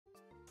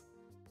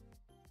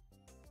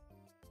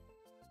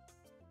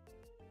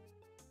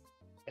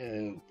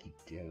Okie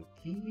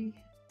dokie.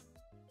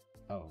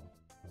 Oh.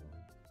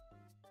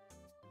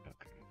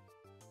 Okay.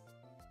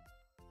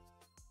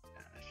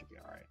 That should be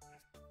alright.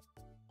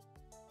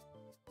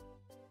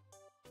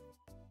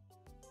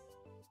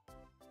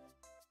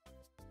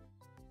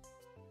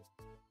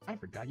 I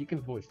forgot you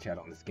can voice chat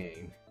on this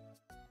game.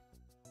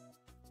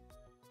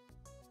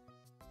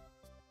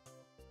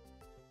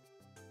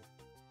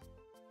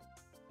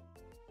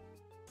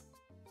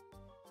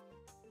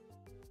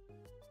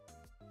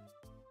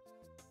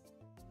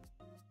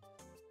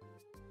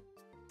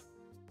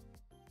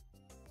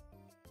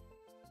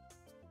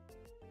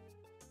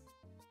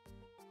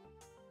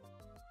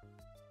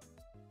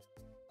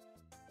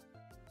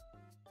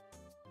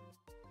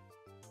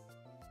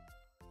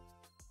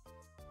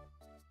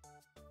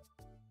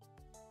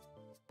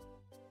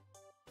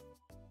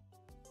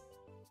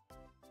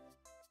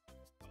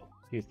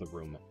 Here's the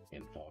room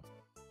info.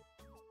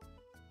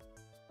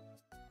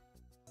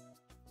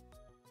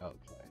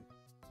 Okay.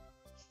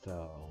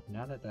 So,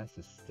 now that that's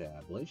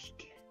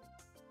established,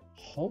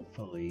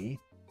 hopefully...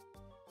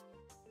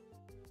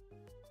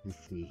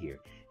 Let's see here.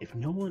 If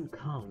no one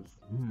comes,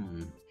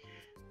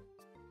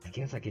 I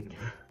guess I can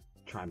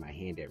try my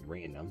hand at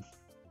randoms.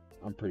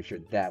 I'm pretty sure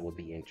that would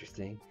be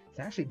interesting. It's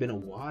actually been a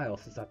while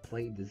since I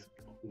played this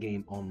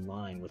game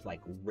online with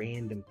like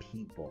random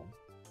people.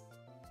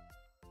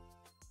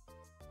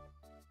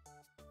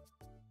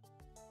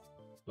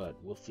 But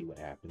we'll see what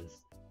happens.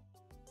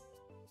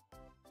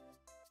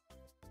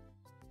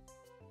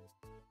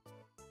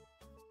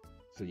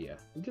 So yeah,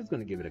 I'm just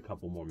gonna give it a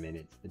couple more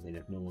minutes, and then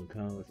if no one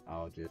comes,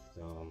 I'll just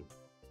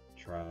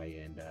try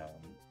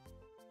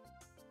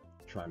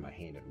my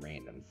hand at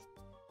randoms.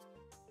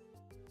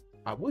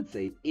 I would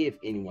say if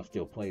anyone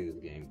still plays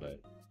this game, but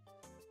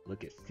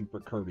look at Super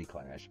Kirby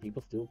Clash.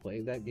 People still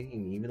play that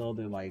game, even though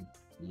they're like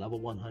level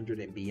 100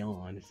 and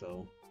beyond,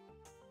 so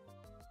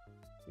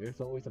there's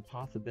always a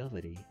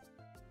possibility.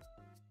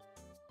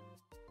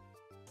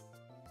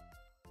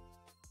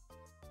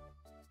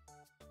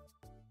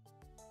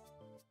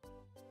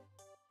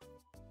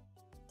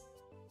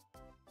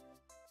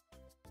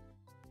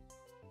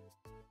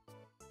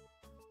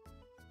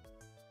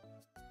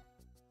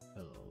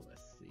 Oh,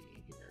 let's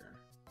see here.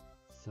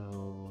 So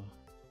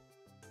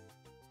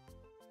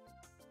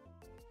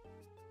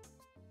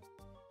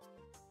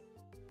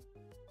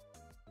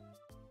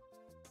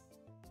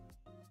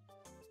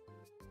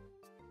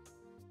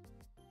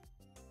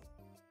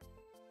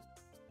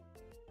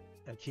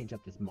I'll change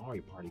up this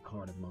Mario Party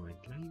card of mine.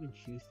 Can I even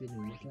choose it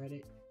and look at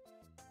it?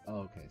 Oh,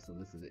 okay, so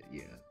this is it,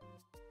 yeah.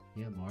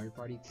 Yeah, Mario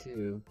Party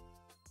 2.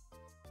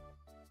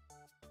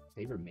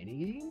 Favorite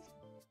minigames?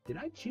 Did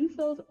I choose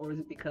those, or is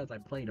it because I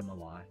played them a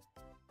lot?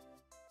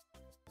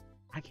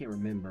 I can't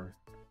remember.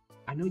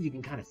 I know you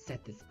can kind of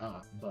set this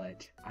up,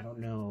 but I don't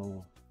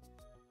know.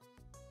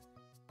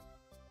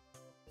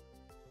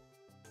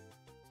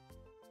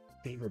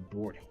 Favorite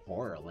board,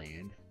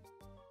 Horrorland.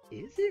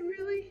 Is it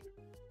really?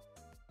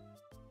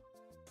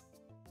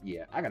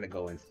 Yeah, I gotta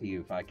go and see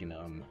if I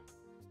can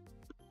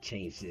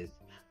change this.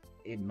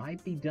 It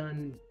might be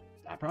done.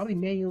 I probably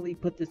manually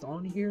put this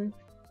on here,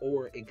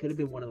 or it could have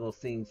been one of those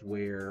things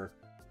where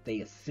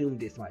they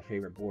assumed it's my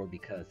favorite board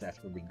because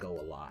that's where we go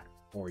a lot,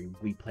 or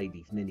we play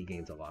these mini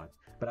games a lot.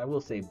 But I will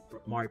say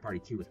Mario Party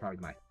 2 was probably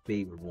my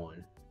favorite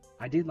one.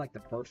 I did like the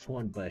first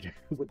one, but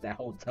with that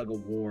whole tug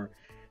of war,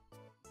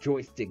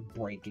 joystick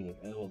breaking,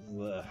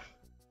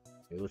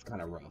 it was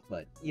kind of rough.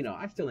 But you know,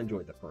 I still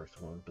enjoyed the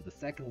first one. But the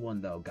second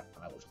one though, God,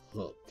 I was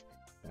hooked.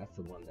 That's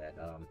the one that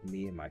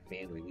me and my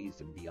family, we used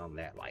to be on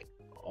that like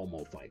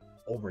almost like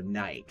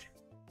overnight.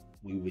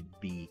 We would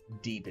be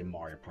deep in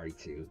Mario Party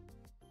 2.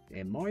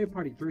 And Mario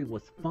Party 3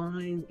 was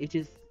fine. It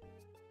just,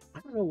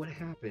 I don't know what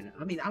happened.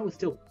 I mean, I was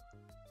still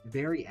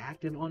very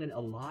active on it a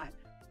lot,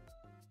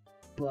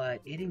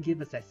 but it didn't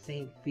give us that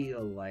same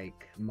feel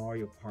like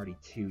Mario Party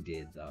 2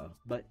 did, though.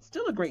 But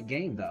still a great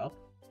game, though.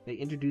 They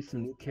introduced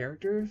some new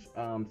characters,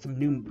 some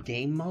new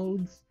game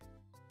modes,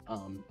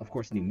 of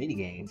course, new mini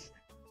games,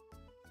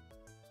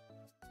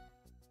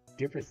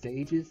 different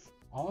stages,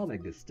 all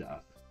that good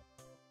stuff.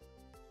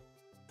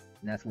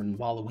 And that's when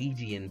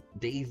Waluigi and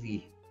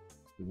Daisy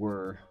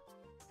were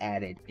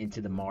added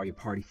into the Mario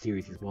Party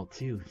series as well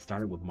too.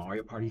 Started with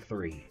Mario Party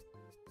 3.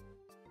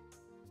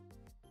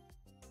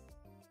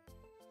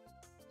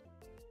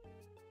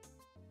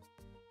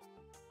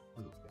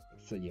 Okay,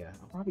 so yeah,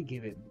 I'll probably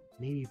give it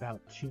maybe about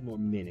 2 more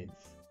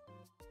minutes.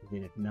 And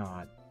then if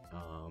not,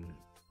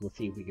 we'll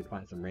see if we can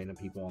find some random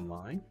people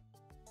online.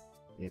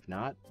 If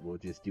not, we'll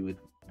just do it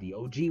the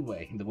OG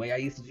way. The way I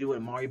used to do it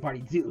in Mario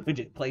Party 2.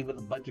 Just play with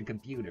a bunch of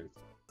computers.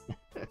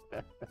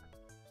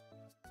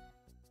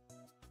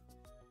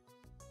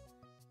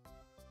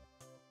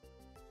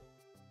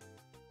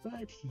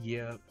 But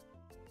yep,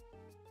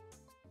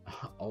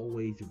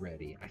 always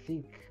ready. I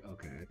think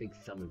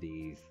some of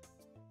these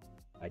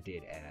I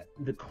did add.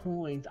 The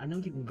coins, I know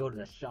you can go to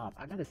the shop.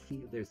 I gotta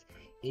see if there's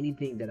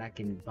anything that I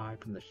can buy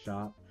from the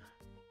shop.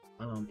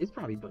 It's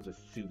probably a bunch of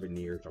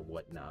souvenirs or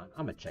whatnot.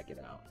 I'm gonna check it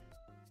out.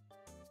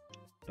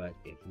 But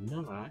if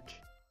not,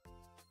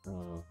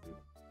 Um,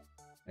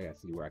 I gotta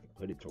see where I can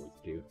put it towards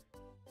too.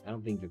 I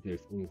don't think that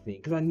there's anything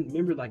because I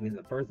remember like in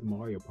the first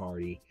Mario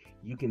Party,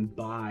 you can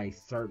buy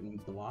certain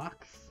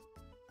blocks,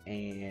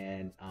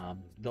 and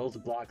those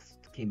blocks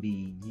can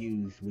be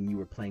used when you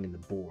were playing in the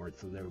board.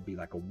 So there would be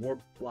like a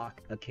warp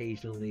block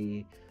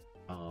occasionally.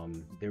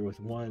 There was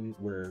one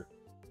where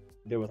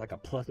there was like a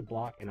plus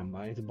block and a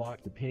minus block.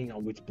 Depending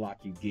on which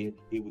block you get,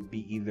 it would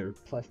be either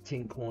plus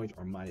 10 coins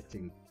or minus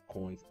 10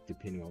 coins,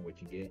 depending on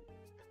what you get,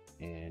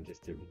 and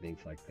just different things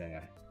like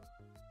that.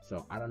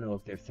 So I don't know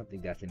if there's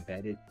something that's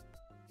embedded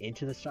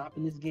into the shop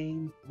in this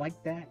game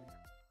like that.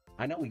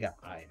 I know we got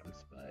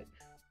items, but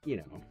you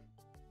know,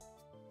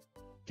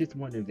 just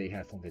wonder if they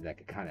have something that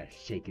could kind of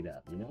shake it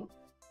up, you know?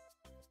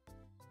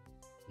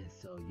 And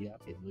so, yeah,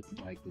 it looks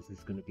like this is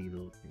gonna be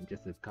in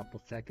just a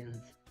couple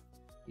seconds.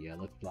 Yeah, it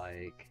looks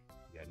like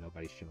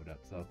nobody showed up,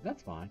 so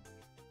that's fine.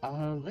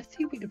 Let's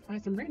see if we can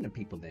find some random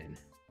people then.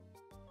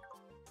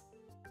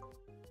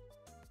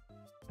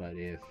 But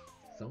if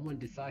someone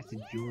decides to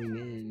join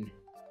in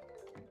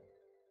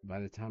by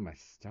the time I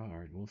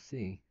start, we'll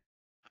see.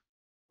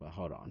 But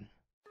hold on.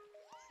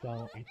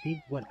 So I think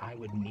what I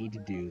would need to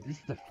do, this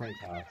is a friend's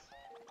house.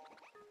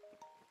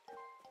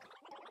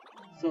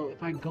 So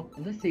if I go,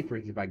 let's say for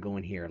instance, if I go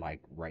in here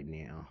like right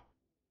now,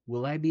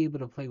 will I be able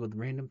to play with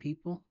random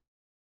people?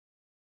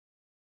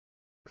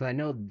 Because I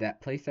know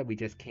that place that we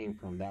just came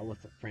from, that was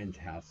a friend's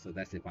house, so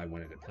that's if I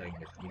wanted to play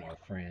with,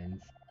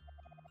 friends.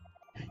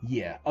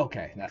 Yeah,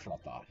 okay, that's what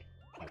I thought.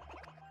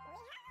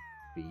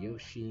 Okay.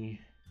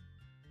 Yoshi.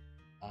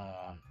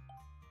 Oh,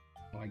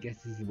 I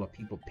guess this is what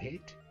people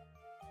picked?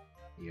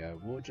 Yeah,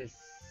 we'll just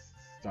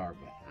start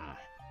with,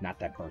 not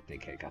that birthday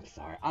cake, I'm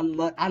sorry.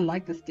 I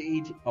like the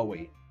stage. Oh,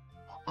 wait.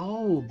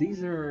 Oh,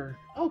 these are,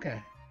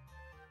 okay.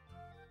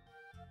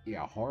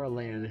 Yeah,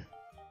 Horrorland.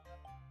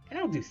 And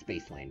I'll do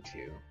Spaceland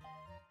too.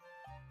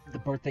 The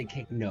birthday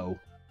cake, no.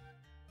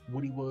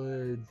 Woody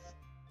Woods.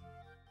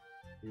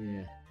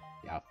 Yeah.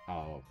 Yeah,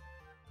 oh.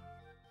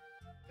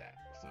 That,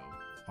 so,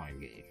 fine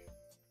game.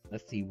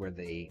 Let's see where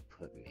they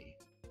put me.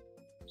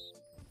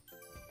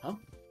 Huh?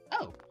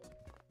 Oh!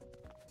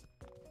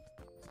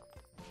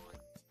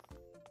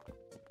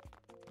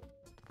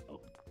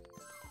 Oh.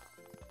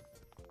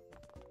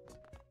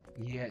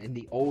 Yeah, in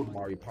the old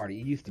Mario Party,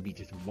 it used to be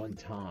just one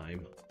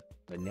time.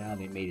 But now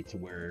they made it to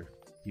where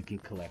you can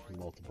collect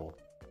multiple.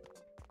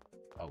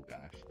 Oh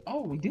gosh.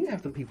 Oh, we do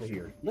have some people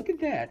here. Look at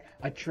that.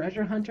 A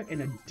treasure hunter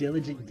and a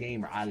diligent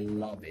gamer. I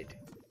love it.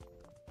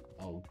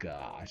 Oh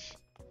gosh.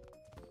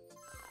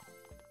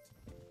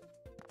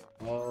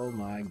 Oh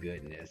my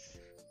goodness.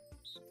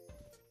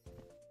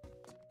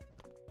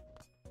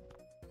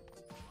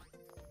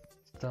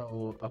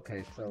 So,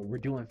 okay, so we're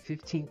doing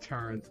 15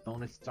 turns,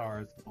 bonus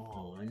stars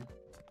on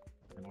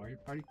the Mario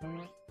Party 4?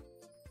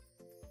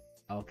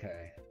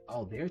 Okay.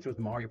 Oh, theirs was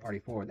Mario Party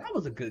 4. That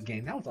was a good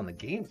game. That was on the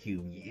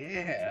GameCube.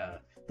 Yeah.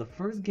 The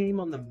first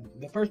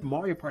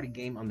Mario Party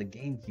game on the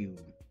GameCube.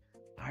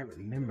 I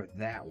remember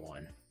that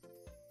one.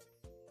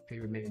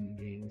 Favorite mini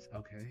games.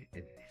 Okay.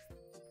 And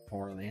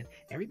Horrorland.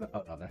 Everybody.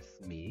 Oh, no,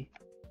 that's me.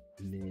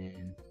 And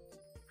then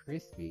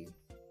Crispy.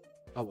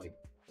 Oh, wait.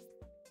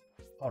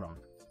 Hold on.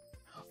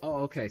 Oh,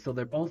 okay. So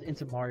they're both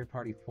into Mario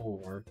Party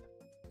 4.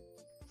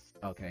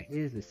 Okay.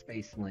 Here's the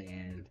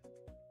Spaceland.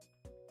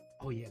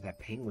 Oh, yeah, that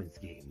Penguins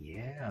game.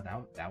 Yeah,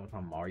 that was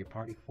on Mario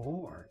Party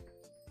 4.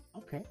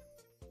 Okay.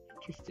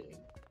 Interesting.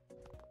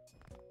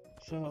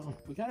 So,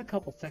 we got a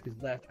couple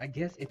seconds left. I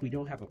guess if we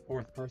don't have a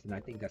fourth person,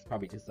 I think that's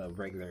probably just a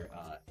regular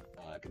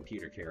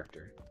computer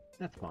character.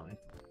 That's fine.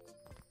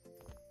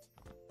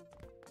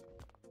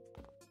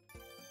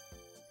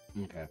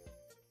 Okay.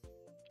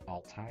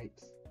 All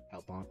types.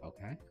 Help on.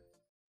 Okay.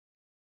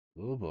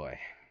 Oh boy.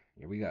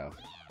 Here we go.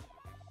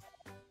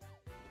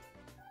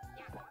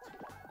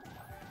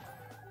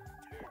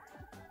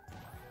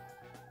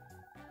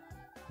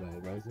 So,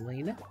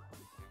 Rosalina.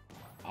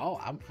 Oh,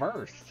 I'm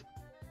first.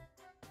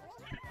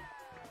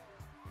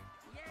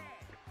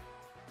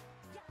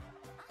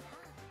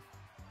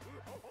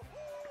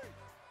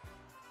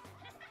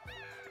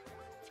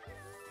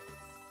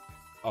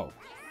 Oh.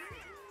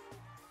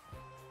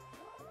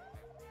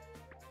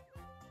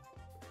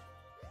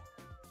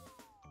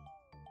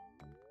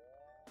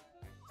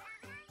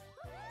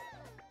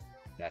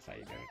 That's how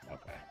you do it.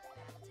 Okay.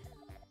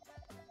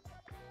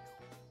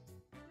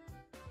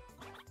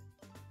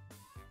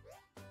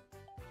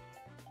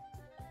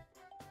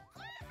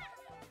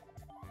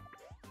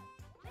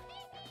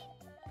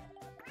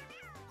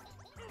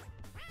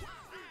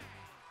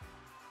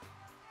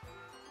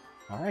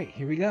 Alright,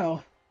 here we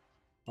go.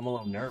 I'm a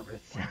little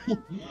nervous.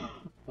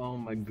 Oh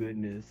my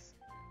goodness.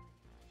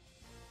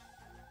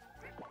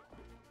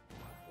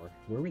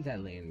 Where would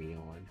that land me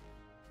on?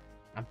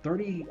 I'm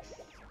 30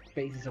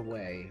 spaces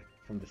away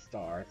from the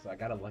star, so I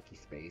got a lucky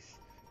space.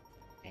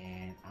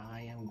 And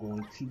I am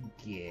going to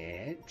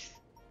get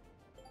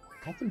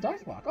custom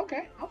dice block.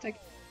 Okay, I'll take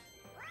it.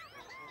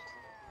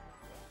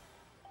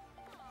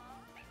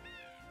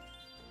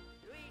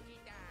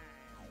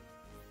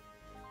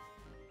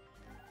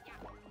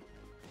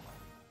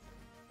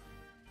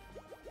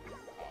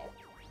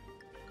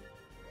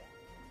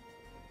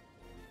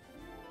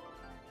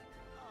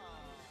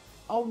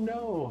 Oh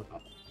no!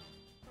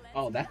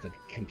 Oh, that's a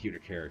computer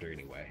character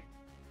anyway.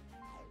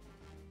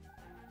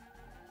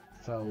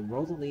 So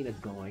Rosalina's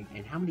going,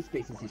 and how many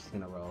spaces is she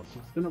gonna roll?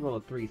 She's gonna roll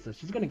a 3, so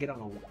she's gonna get on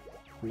a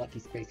lucky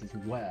space as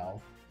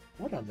well.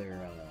 What other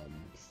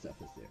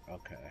stuff is there?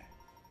 Okay.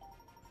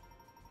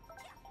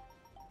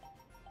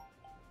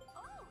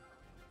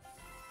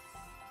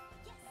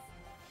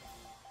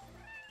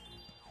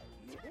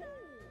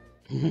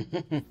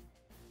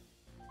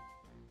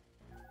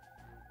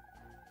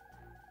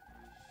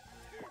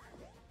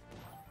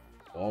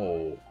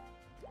 Oh.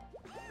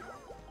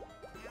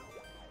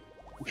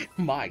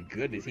 My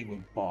goodness, he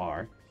went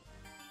far.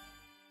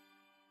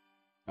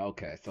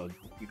 Okay, so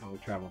you can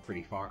travel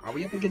pretty far. Are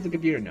we up against the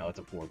computer? No, it's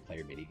a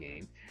 4-player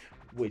minigame.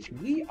 Which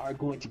we are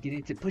going to get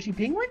into Pushing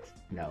Penguins?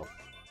 No.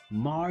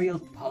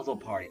 Mario's Puzzle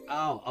Party.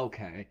 Oh,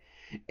 okay.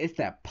 It's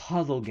that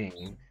puzzle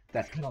game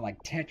that's kind of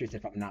like Tetris,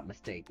 if I'm not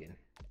mistaken.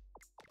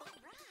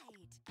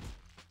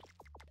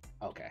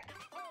 Okay.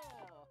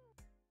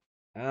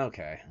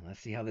 Okay, let's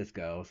see how this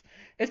goes.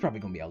 It's probably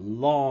gonna be a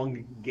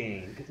long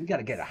game because we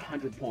gotta get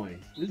 100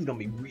 points. This is gonna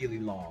be really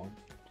long.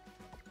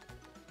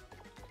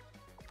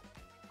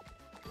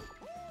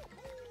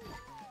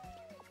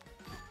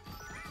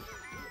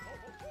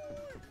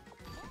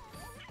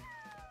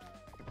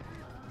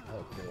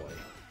 Oh boy,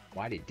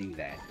 why did it do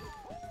that?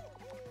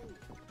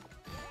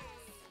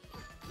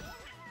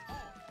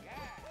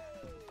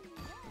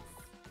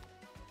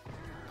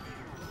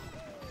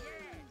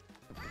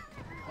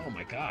 Oh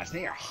my gosh,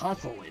 they are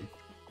hustling.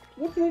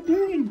 What are they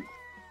doing?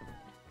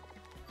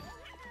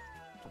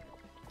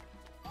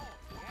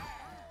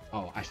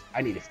 Oh,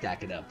 I need to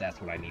stack it up.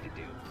 That's what I need to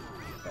do.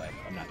 But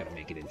I'm not gonna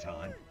make it in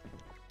time.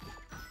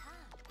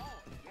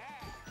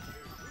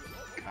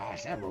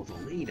 Gosh, that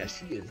Rosalina,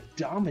 she is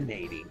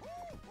dominating.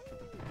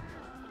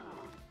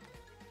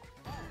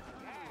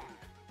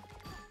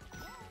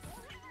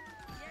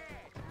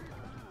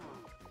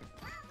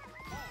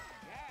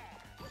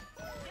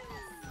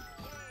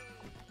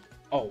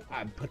 Oh,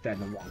 I put that in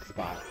the wrong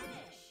spot.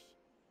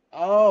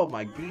 Oh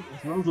my goodness,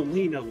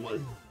 Rosalina was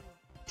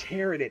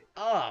tearing it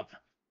up.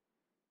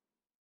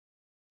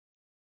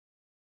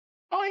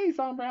 Oh, hey,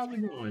 Sombra, how's it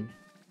going?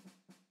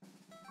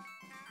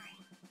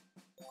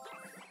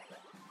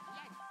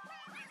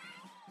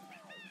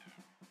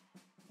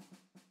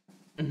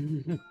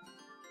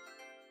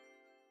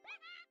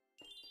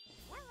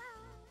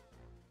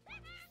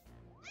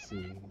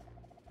 See,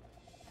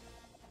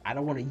 I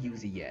don't want to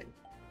use it yet.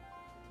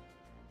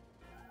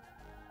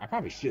 I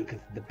probably should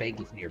because the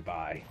bank is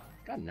nearby.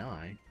 Got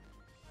 9.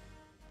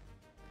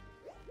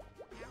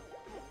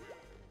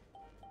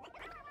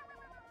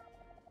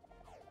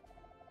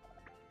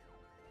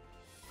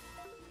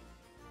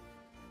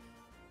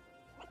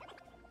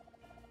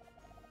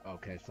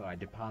 Okay, so I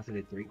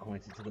deposited 3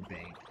 coins into the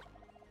bank.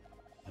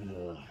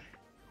 Ugh.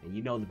 And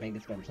you know the bank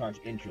is going to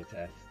charge interest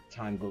as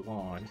time goes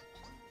on.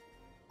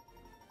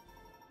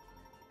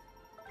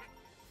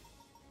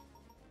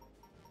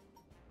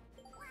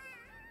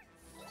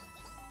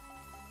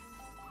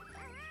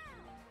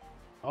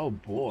 Oh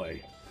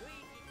boy.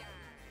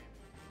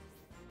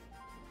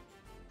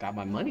 Got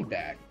my money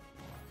back.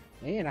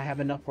 And I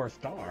have enough for a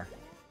star.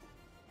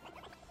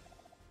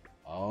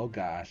 Oh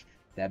gosh,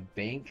 that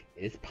bank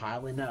is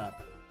piling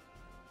up.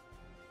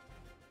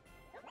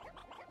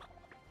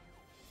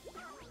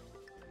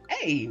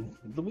 Hey,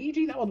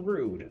 Luigi, that was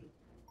rude.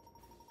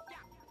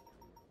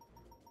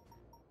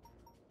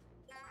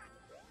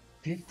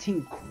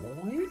 15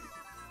 coins?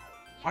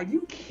 Are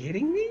you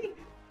kidding me?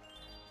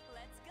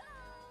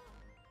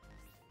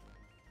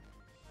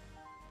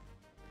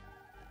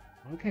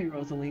 Okay,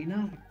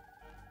 Rosalina.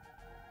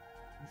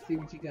 Let's see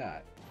what you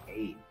got.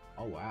 8.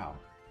 Oh, wow.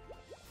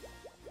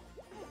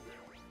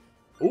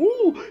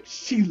 Ooh,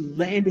 she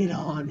landed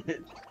on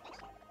it.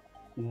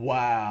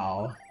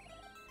 Wow.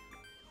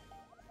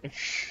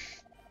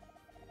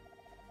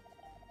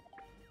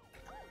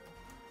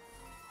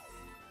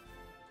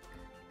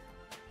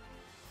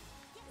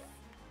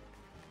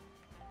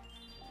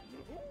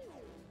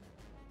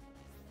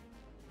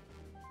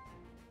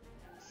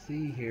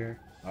 See here.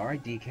 All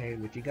right, DK,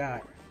 what you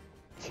got?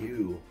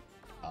 2.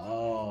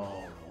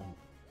 Oh.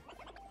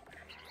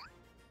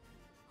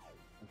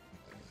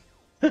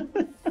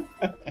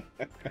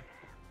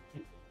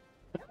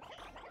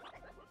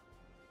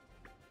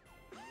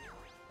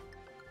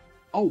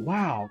 Oh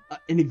wow,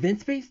 an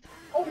event space?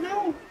 Oh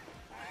no!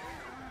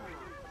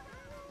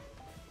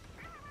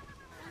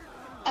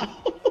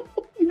 Oh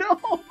no!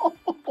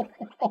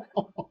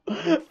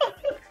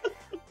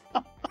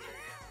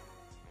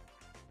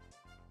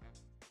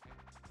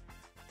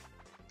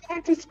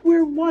 Back to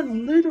square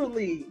one,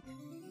 literally.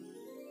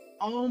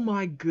 Oh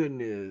my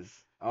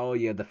goodness. Oh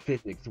yeah, the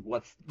physics.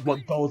 What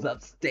goes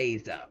up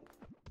stays up.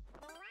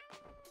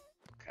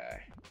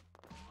 Okay.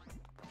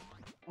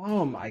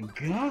 Oh my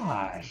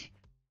gosh.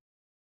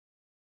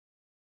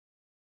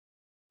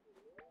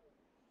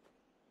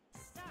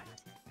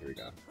 Here we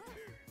go.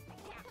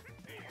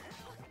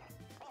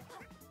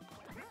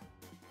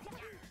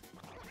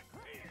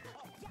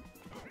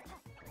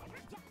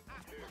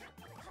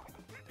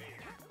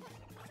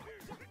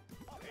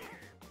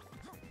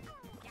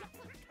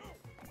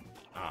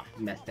 Ah,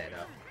 messed that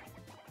up.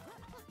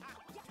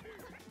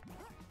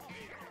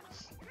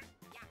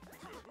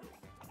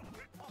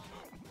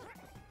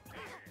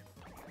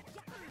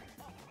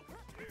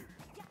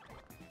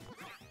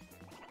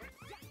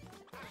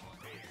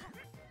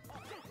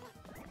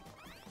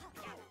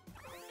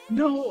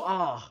 No,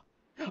 ah.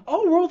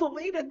 Oh,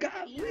 Rosalina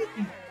got lit.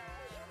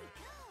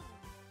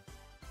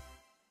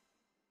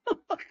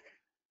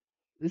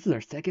 This is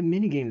our second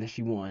minigame that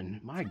she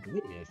won. My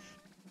goodness.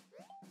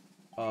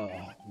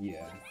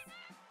 Yeah.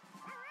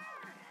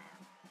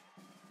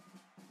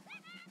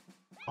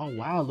 Oh,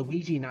 wow,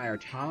 Luigi and I are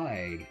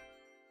tied.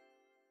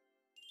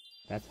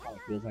 That's how it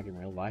feels like in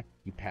real life.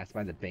 You pass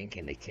by the bank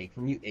and they take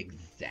from you?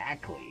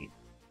 Exactly.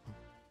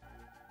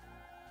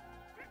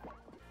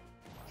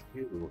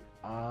 Two.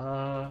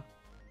 I'm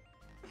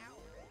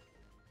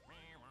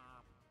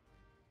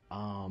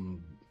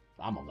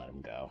gonna let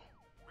him go.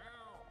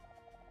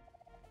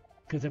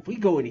 Because if we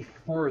go any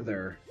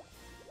further...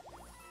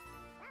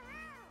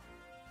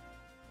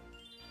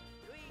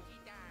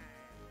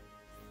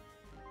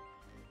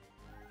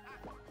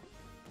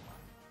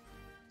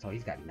 So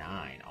he's got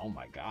 9. Oh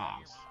my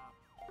gosh.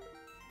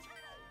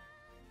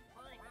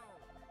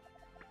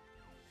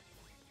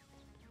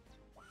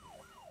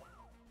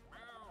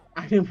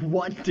 I didn't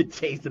want to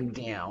chase him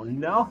down.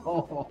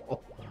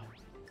 No.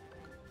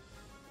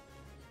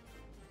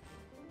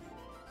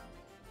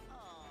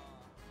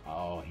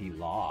 Oh, he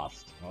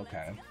lost.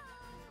 Okay.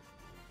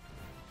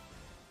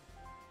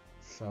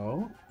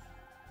 So,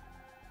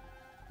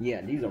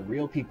 yeah, these are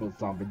real people,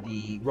 Zombie.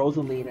 The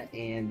Rosalina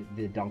and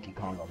the Donkey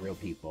Kong are real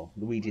people.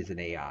 Luigi's an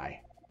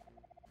AI.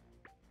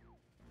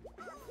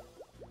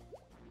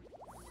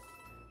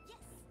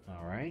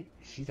 Alright,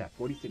 she's at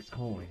 46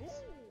 coins.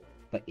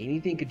 But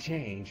anything could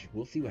change.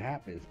 We'll see what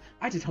happens.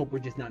 I just hope we're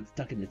just not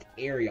stuck in this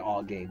area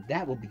all game.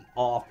 That would be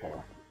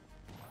awful.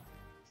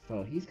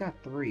 So he's got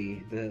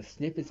 3. The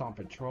Sniff is on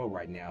patrol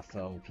right now,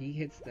 so if he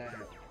hits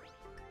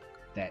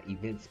that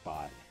event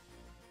spot,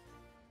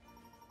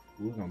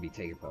 we're gonna be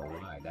taken for a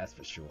ride, that's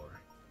for sure.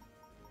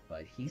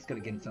 But he's gonna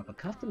get himself a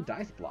custom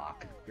dice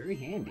block. Very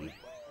handy.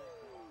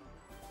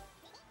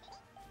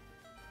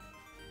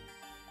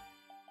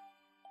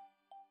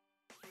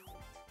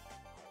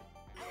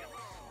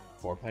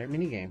 Four-player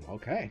minigame,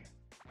 okay.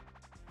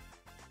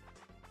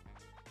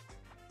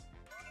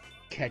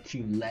 Catch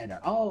you later.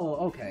 Oh,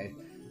 okay.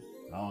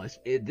 Oh,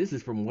 this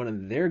is from one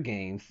of their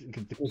games.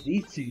 Because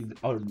these two...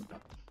 Oh,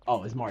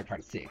 it's Mario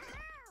Kart 6.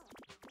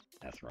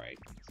 That's right.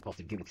 Supposed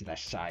to give it to that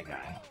shy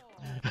guy.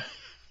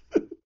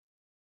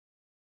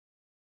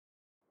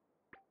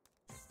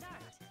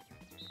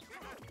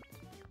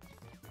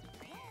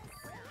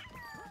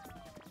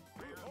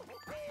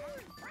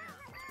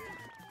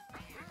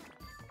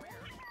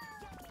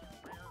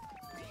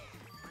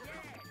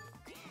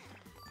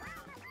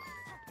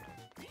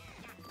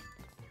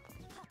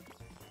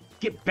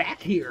 Get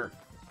back here!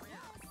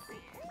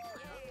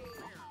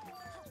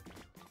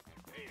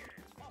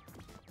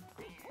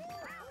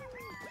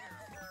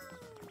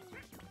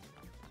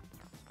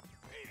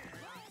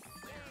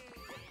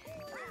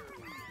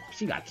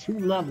 She got 2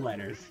 love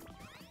letters.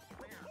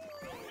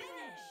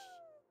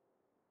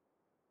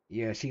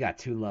 Yeah, she got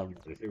 2 love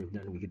letters. There was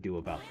nothing we could do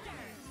about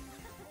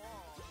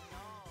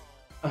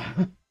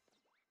it.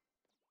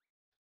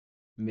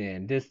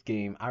 Man, this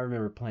game, I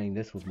remember playing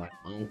this with my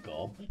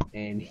uncle,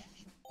 and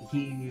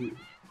he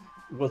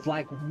was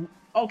like,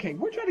 okay,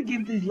 we're trying to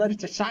give these letters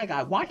to Shy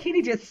Guy. Why can't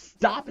he just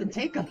stop and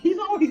take them? He's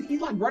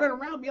like running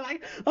around being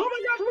like, oh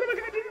my gosh, what am I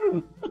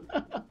gonna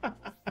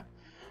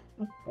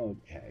do?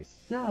 Okay,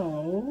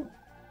 so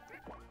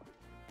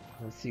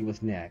let's see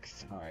what's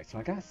next. Alright, so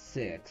I got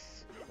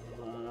 6.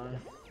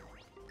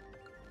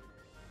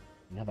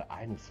 Another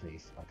item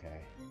space, okay.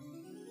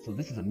 So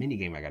this is a mini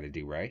game I gotta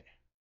do, right?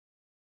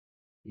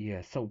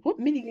 Yeah, so what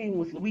minigame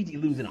was Luigi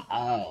losing?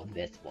 Oh,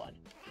 this one.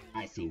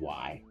 I see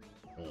why.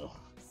 Ugh.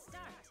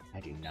 I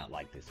do not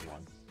like this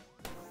one.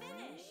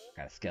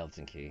 Got a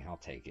skeleton key. I'll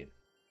take it.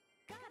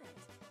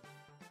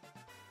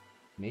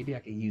 Maybe I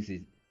can use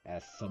it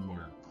as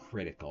somewhere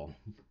critical.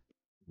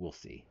 We'll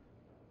see.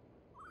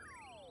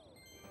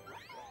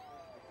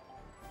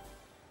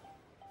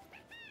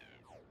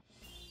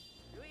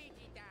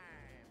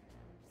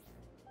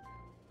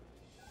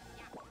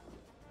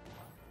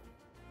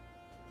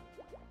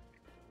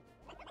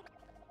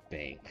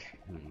 Bank.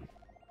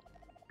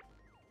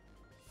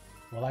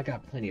 Well, I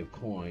got plenty of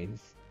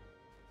coins.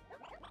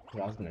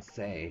 But I was gonna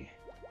say,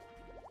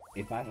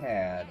 if I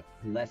had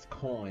less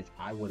coins,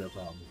 I would have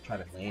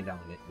tried to land on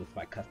it with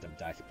my custom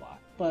dice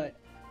block. But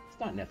it's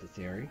not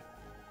necessary.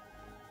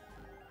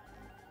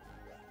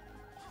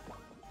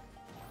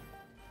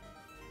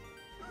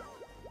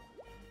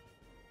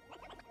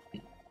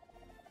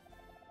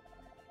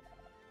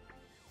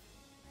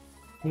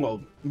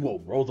 Well,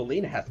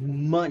 Rosalina has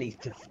money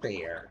to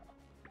spare.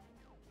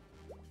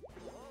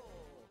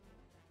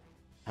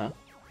 Huh?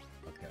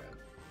 Okay.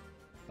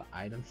 The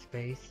item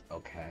space?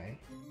 Okay.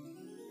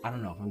 I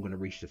don't know if I'm gonna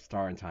reach the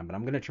star in time, but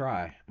I'm gonna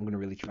try. I'm gonna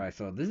really try.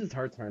 So this is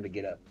her turn to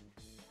get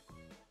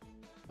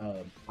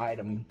a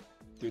item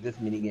through this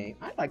mini game.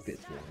 I like this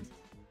one.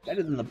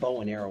 Better than the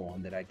bow and arrow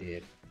one that I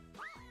did.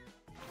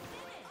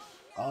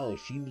 Oh,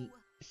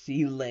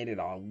 she landed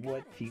on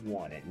what she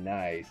wanted.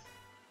 Nice.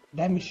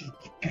 That means she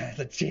got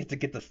a chance to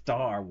get the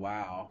star.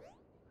 Wow.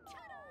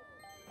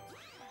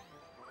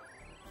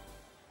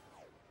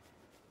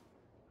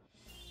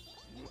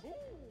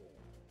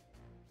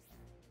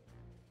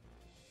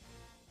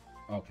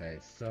 Okay,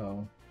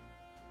 so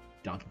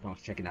Donkey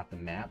Kong's checking out the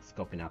map,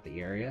 scoping out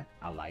the area.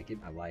 I like it.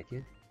 I like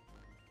it.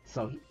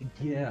 So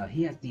yeah,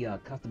 he has the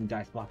custom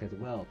dice block as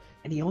well,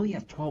 and he only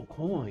has 12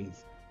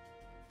 coins.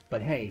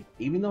 But hey,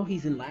 even though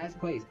he's in last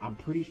place, I'm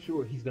pretty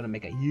sure he's gonna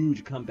make a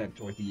huge comeback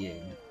towards the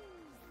end.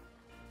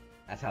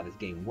 That's how this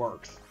game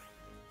works.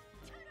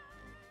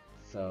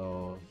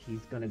 So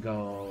he's gonna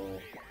go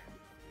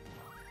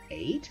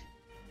 8?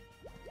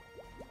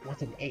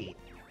 What's an 8?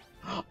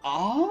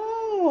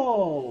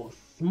 Oh,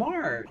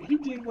 smart. He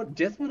did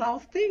just what I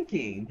was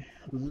thinking.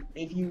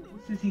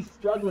 Since he's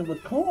struggling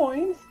with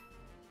coins,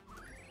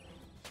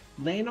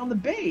 land on the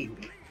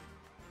bank.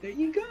 There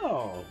you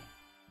go.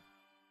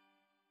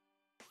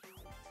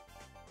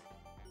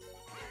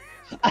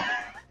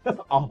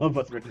 All of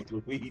us versus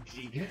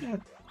Luigi.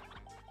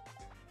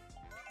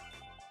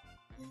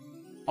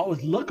 Oh,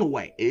 it's look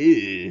away.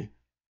 Ew.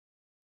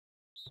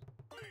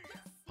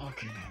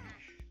 Okay.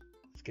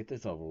 Let's get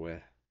this over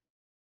with.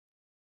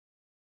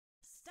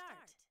 Start.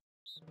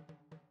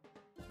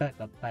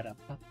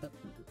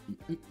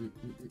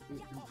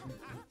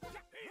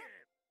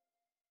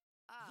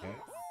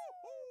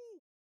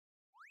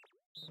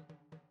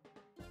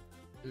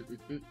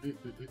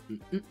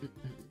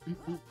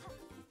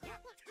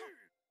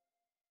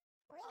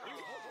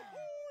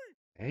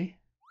 Hey,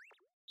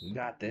 you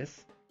got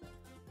this.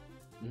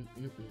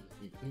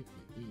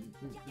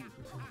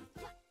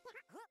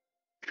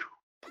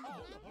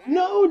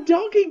 No,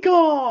 Donkey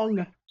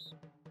Kong!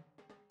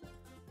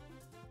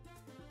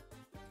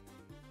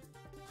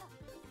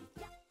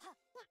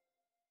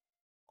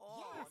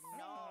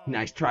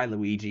 Nice try,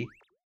 Luigi.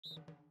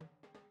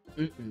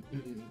 If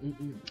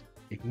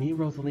me and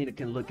Rosalina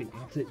can look in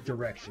opposite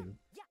direction.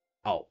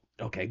 Oh,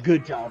 okay,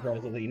 good job,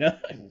 Rosalina.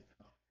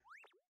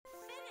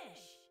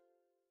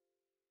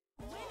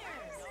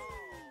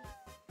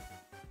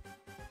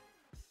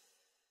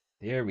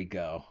 There we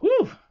go.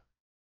 Woo!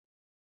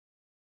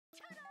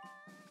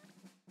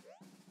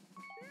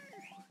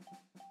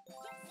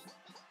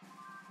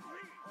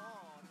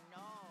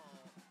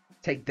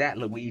 Take that,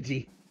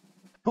 Luigi.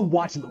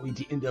 Watch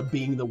Luigi end up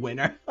being the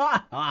winner.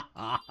 Alright,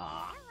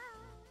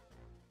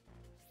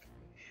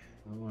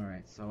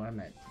 so I'm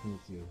at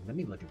 22. Let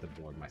me look at the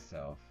board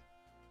myself.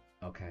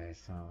 Okay,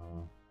 so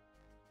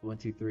 1,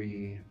 2,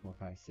 3, 4,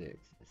 5, 6,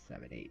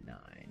 7, 8, 9,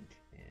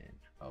 10.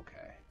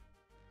 Okay.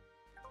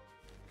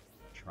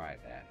 Try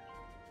that.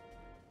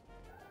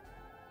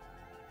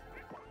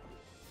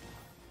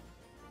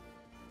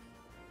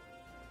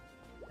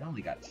 I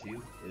only got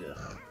 2.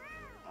 Ugh.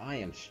 I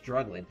am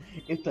struggling.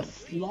 If the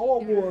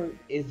slow award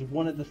is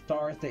one of the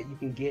stars that you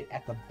can get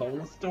at the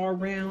bonus star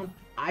round,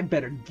 I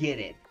better get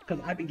it. Because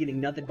I've been getting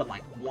nothing but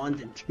like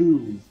 1s and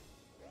 2s.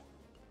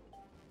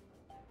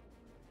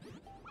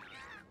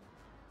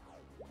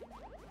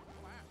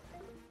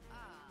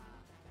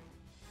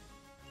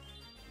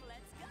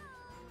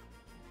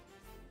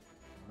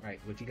 Alright,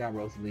 what you got,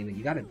 Rosalina?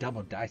 You got a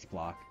double dice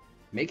block.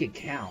 Make it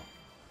count.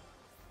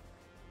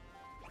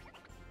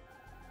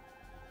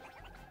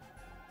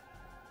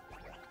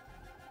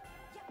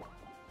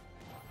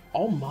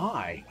 Oh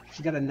my!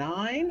 She got a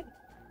 9?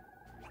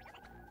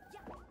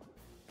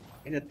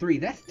 And a 3.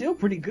 That's still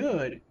pretty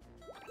good.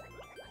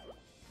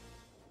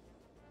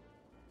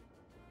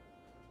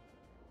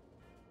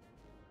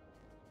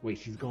 Wait,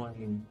 she's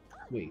going...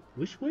 Wait,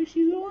 which way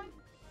she's going?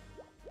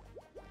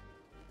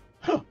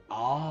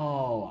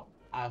 Oh!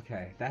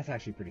 Okay, that's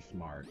actually pretty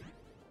smart.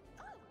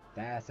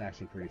 That's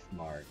actually pretty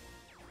smart.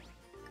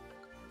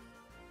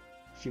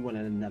 She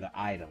wanted another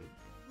item.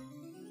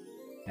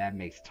 That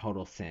makes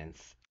total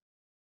sense.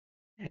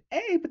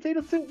 Hey,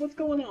 Potato Soup, what's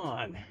going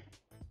on?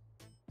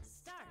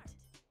 Start.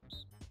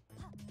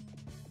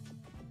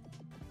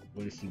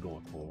 What is she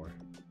going for?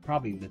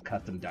 Probably the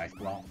custom dice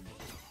block.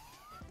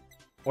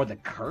 Or the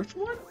curse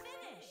one?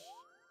 Finish.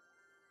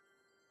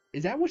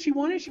 Is that what she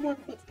wanted? She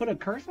wanted to put a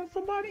curse on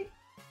somebody?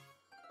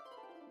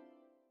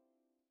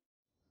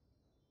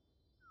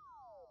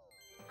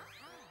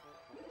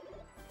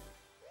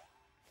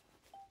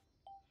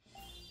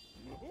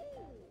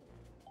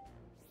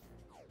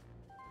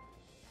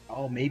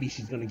 Oh, maybe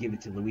she's gonna give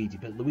it to Luigi,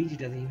 but Luigi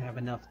doesn't even have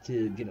enough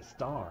to get a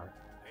star.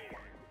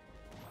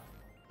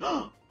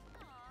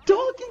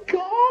 Donkey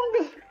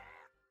Kong!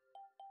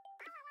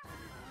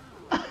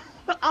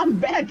 I'm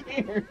back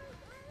here!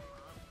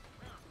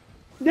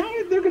 Now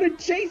they're gonna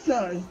chase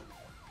us!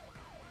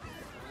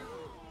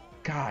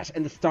 Gosh,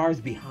 and the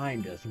star's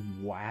behind us.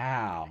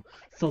 Wow.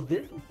 So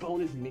this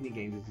bonus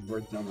minigame is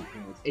worth double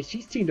points. And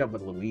she's teamed up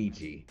with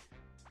Luigi.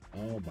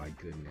 Oh my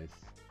goodness.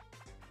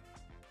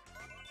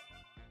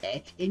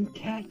 Etch and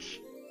catch?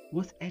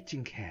 What's etch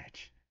and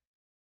catch?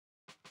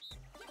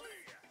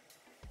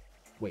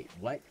 Wait,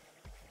 what?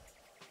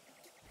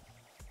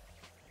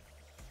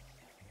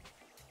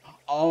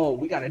 Oh,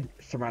 we gotta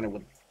surround it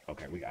with.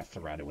 Okay, we got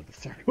surrounded with the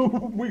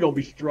circle. We gonna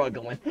be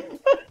struggling.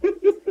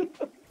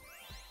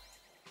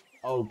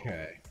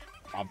 Okay,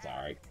 I'm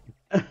sorry.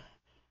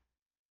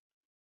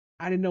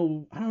 I didn't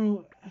know. I don't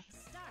know.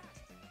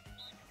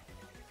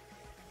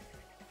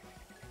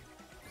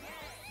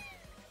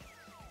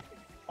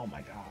 Oh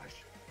my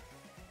gosh.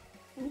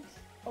 Oops,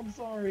 I'm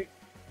sorry.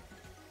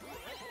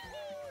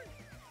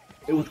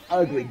 It was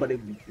ugly, but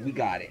we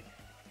got it.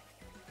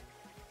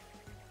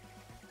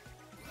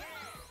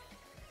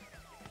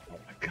 Oh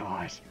my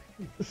gosh.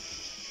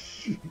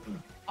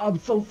 I'm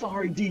so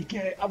sorry,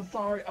 DK. I'm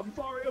sorry. I'm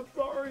sorry. I'm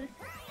sorry.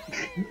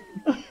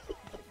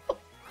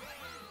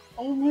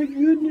 Oh my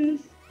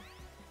goodness.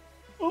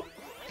 Oh.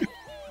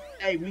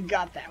 Hey, we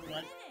got that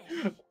one.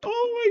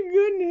 Oh my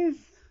goodness.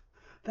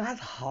 That's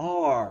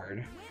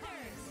hard.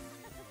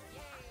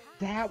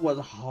 That was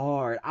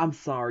hard. I'm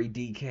sorry,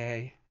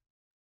 DK.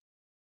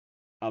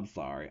 I'm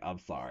sorry. I'm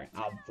sorry.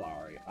 I'm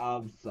sorry.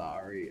 I'm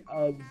sorry.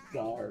 I'm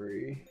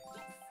sorry.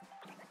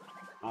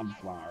 I'm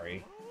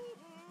sorry.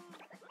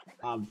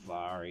 I'm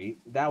sorry.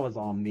 That was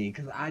on me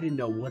because I didn't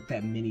know what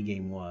that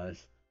minigame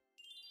was.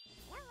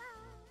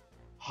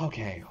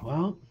 Okay,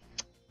 well,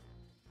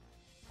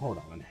 hold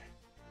on.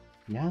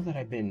 Now that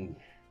I've been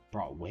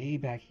brought way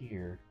back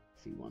here,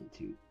 let's see, one,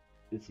 two,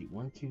 let's see,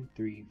 1, 2,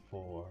 3,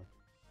 4,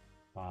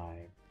 5,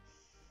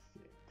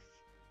 6.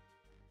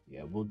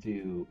 Yeah, we'll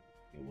do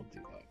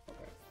that.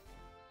 Okay.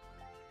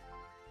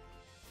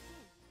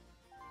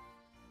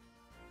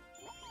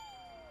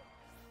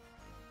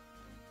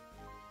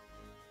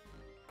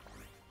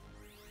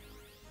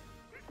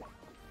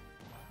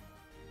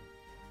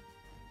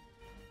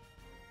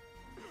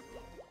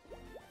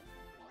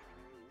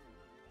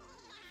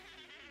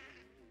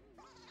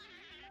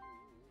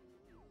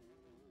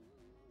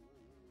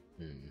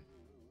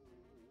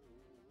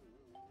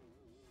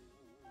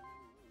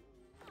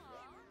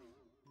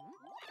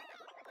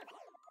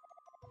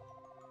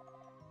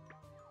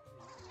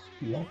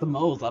 You want the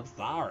most, I'm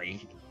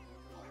sorry.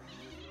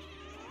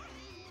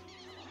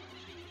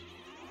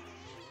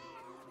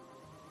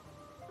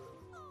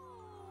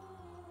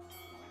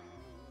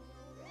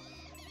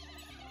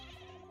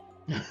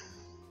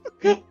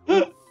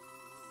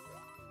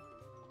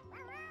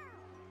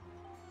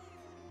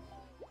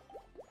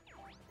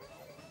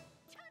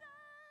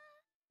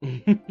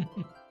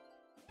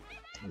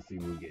 Let's see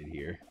what we get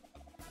here.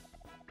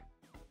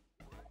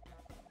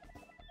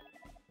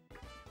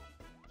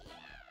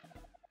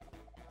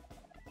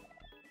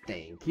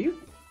 Thank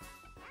you.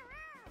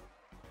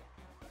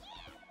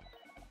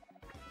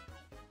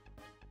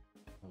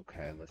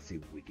 Okay, let's see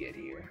what we get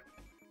here.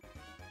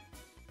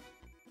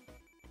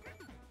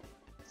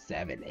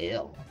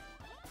 7L.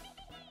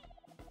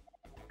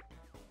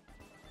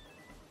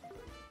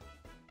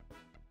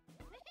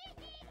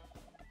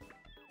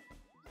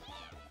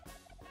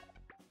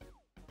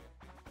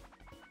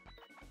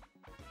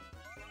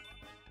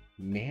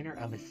 Manner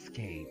of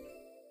escape.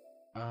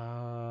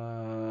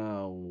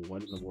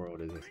 What in the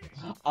world is this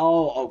game?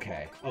 Oh,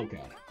 okay.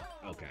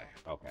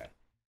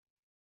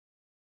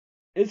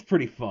 It's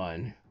pretty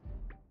fun.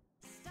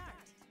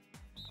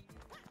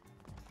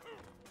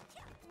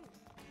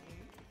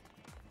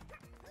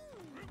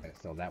 Okay,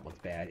 so that was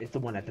bad. It's the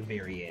one at the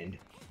very end.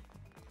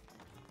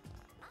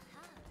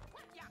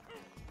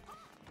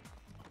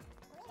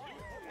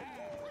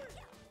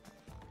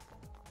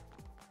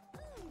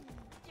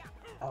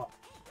 Oh.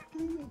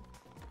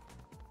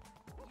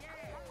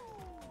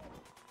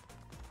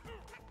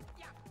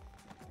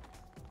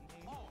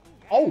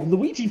 Oh,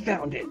 Luigi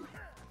found it!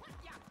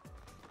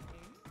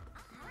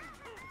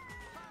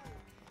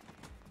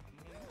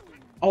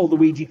 Oh,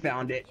 Luigi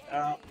found it.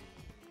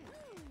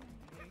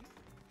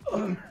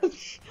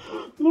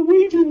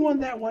 Luigi won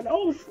that one.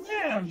 Oh,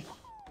 snap!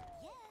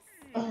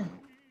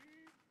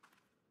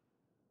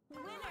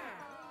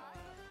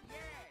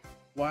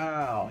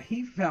 Wow,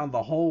 he found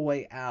the whole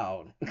way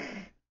out.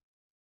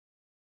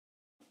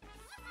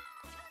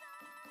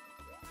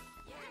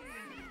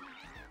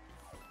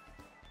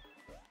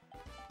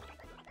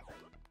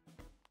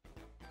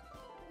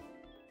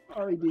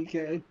 Sorry,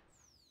 DK.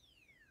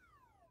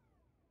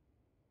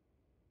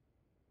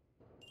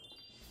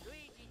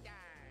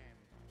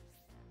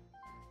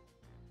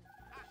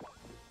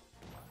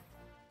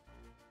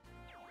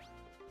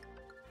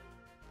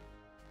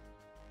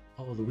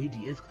 Oh,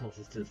 Luigi is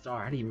closest to the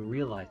star. I didn't even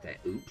realize that.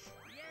 Oops.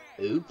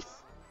 Oops.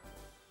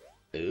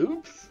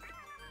 Oops.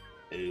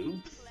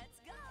 Oops.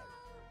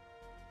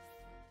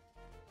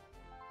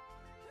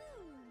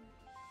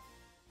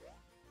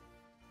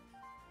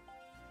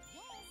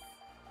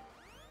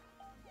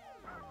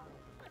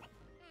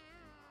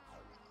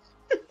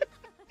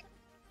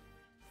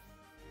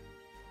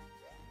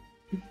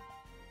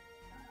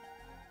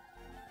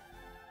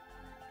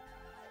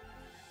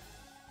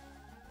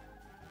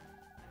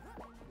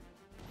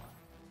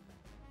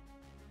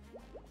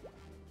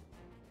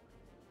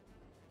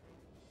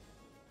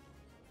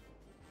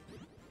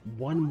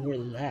 One more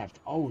left.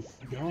 Oh,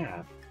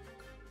 snap.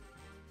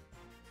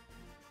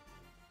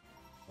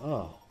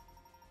 Oh,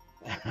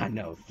 I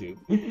know, Soup.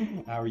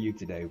 How are you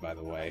today, by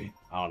the way?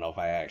 I don't know if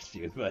I asked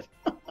you, but...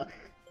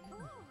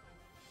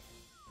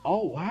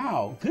 Oh,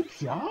 wow. Good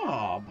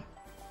job.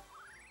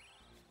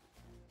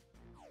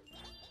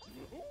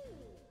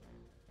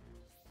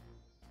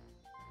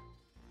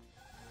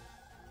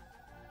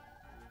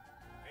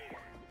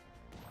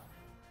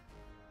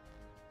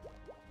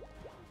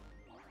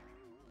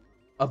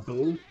 A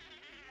boo?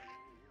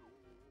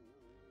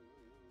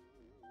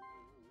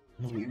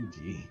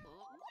 Luigi.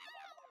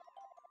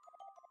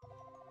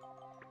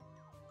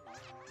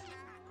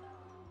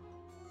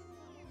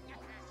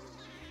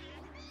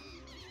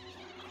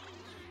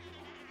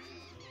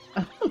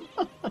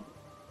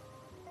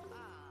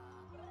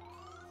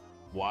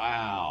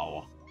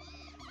 Wow.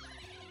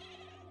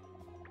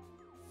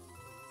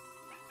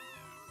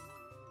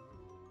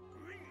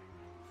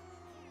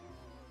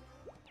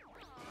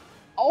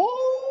 Oh!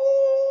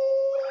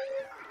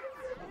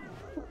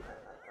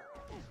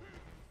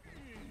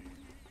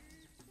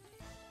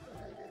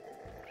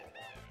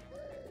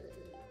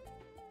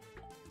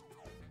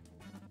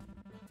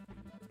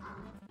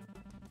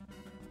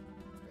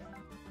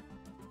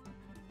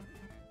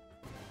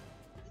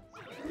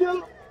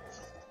 No!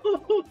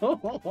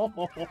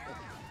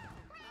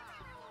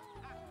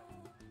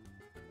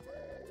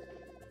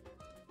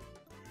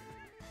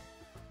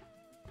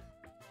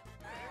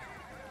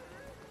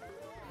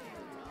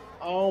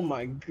 Oh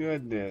my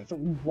goodness.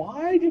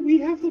 Why did we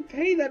have to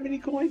pay that many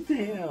coins to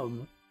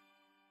him?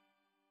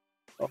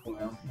 Oh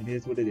well, it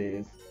is what it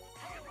is.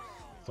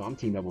 So I'm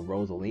teamed up with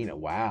Rosalina.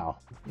 Wow.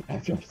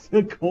 After I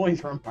took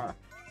coins from her.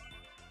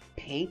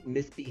 Paint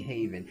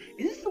misbehaving.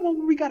 Is this the one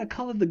where we gotta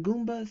color the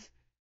Goombas?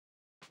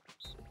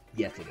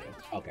 Yes, it is.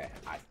 Okay.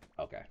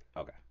 Okay.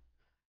 Okay.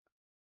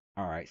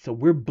 Alright, so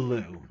we're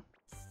blue.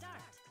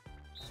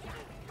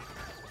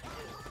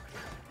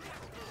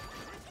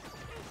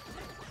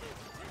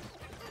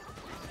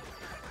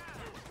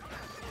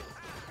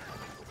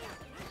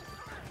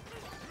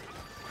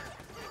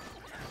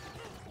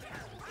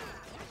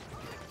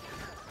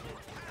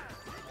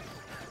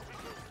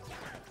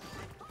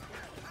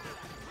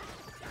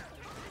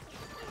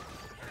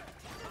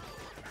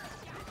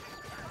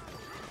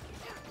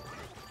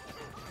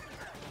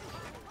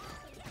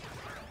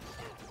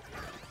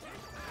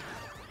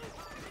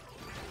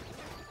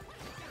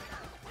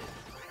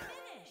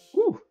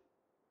 Whew.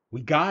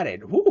 We got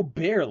it. Whew,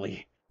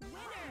 barely.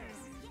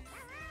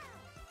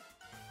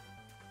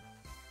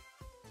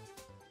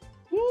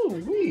 Woo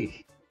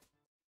wee.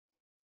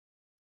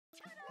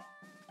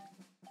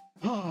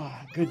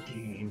 Ah, good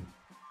game.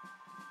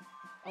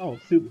 Oh,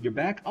 Soup, you're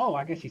back? Oh,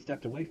 I guess you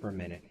stepped away for a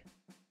minute.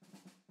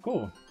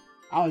 Cool.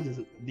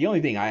 The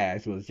only thing I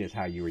asked was just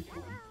how you were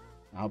doing.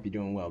 I hope you're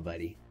doing well,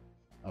 buddy.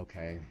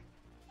 Okay.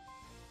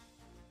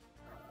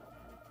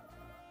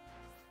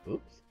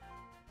 Oops.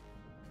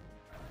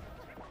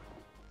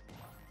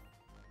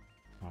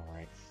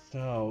 Alright,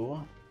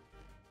 so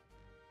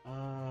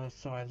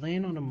I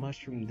land on a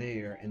mushroom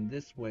there, and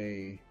this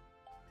way,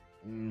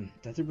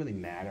 does it really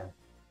matter?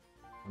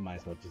 I might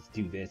as well just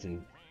do this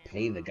and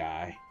pay the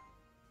guy.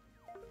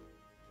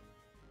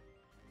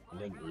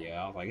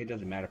 Yeah, I was like, it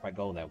doesn't matter if I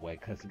go that way,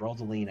 because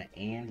Rosalina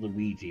and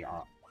Luigi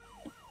are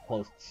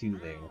close to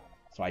there,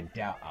 so I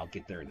doubt I'll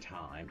get there in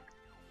time.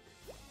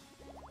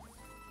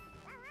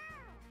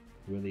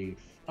 Really,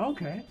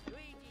 okay.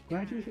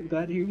 Glad to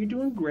hear you're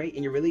doing great,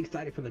 and you're really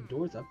excited for the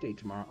Doors update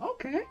tomorrow.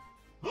 Okay.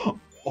 Oh.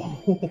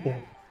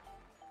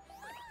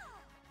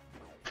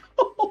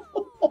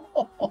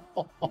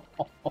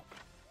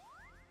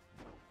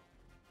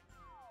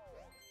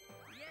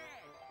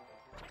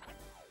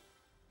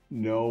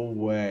 No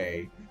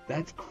way.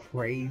 That's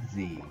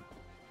crazy.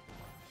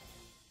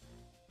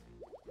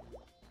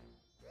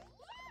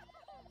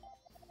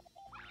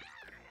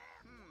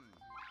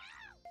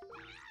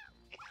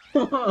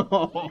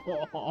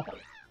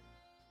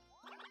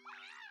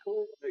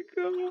 Oh my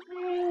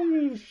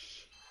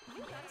gosh.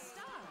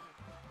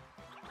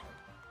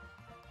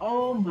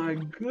 Oh my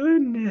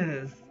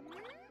goodness.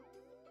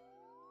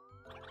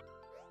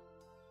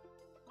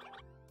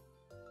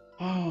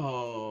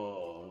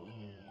 Oh.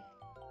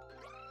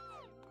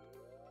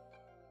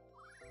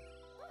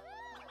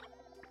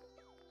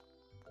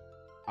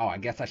 Oh, I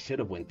guess I should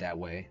have went that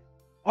way.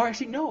 Or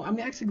actually, no, I'm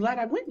actually glad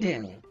I went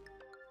down.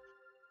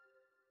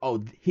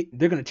 Oh,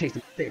 they're gonna chase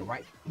him there,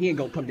 right? He ain't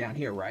gonna come down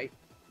here, right?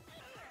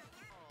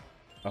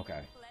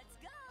 Okay.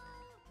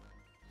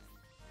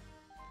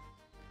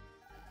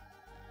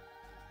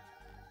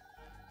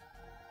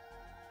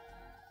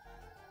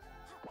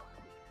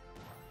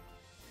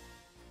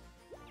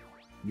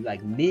 You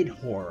like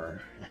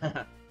mid-horror.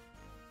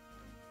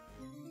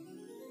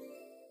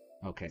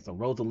 Okay, so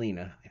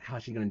Rosalina,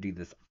 how's she gonna do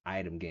this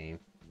item game?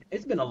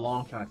 It's been a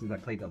long time since I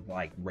played of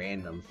like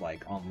randoms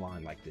like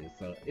online like this,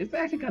 so it's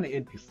actually kind of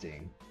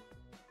interesting.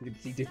 You can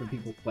see different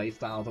people's play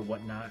styles and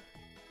whatnot.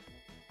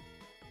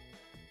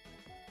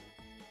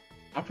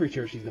 I'm pretty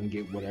sure she's gonna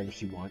get whatever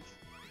she wants.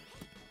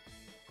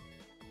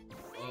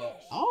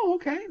 Oh,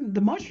 okay,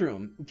 the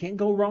mushroom. Can't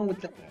go wrong with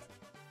that.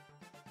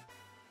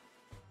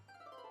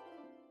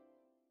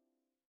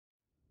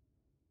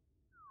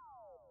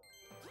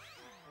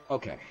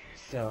 Okay,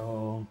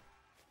 so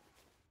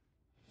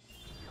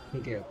I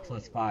get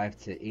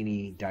 +5 to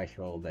any dice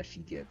roll that she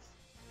gets.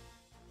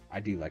 I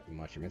do like the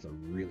mushroom. It's a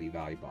really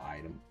valuable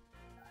item.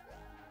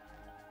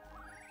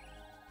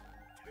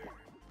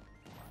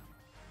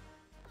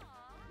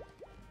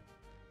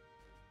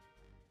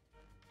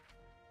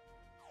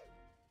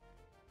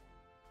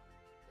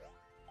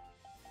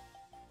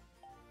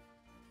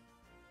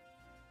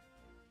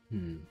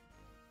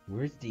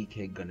 Where's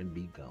DK gonna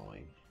be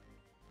going?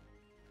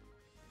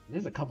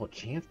 There's a couple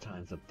chance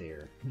times up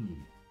there.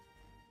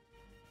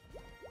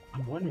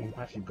 I'm wondering if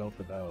I should go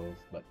for those,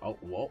 but oh,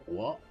 what?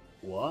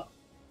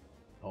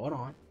 Hold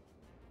on.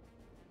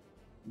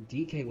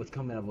 DK was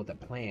coming up with a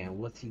plan.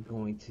 What's he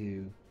going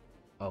to?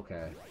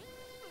 Okay.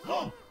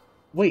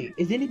 Wait,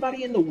 is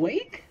anybody in the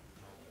wake?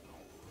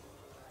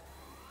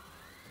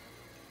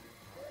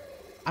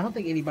 I don't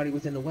think anybody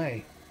was in the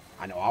way.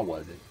 I know I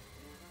wasn't.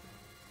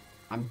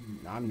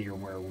 I'm near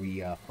where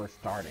we first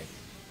started.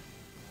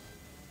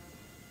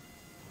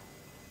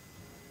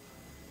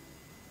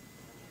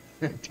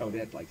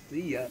 Toadette's like,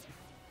 see ya.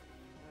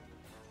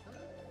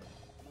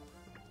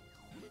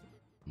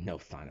 No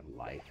sign of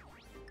life.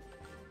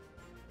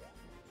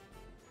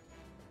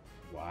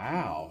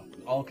 Wow.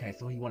 Okay,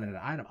 so he wanted an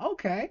item.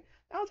 Okay,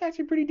 that was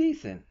actually pretty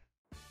decent.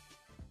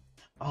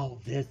 Oh,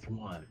 this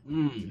one.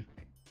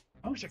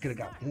 I wish I could have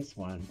got this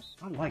one.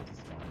 I like this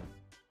one.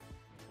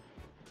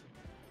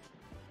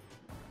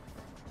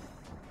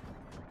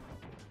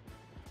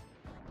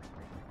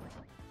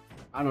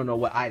 I don't know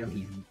what item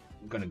he's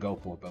gonna go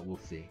for, but we'll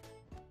see.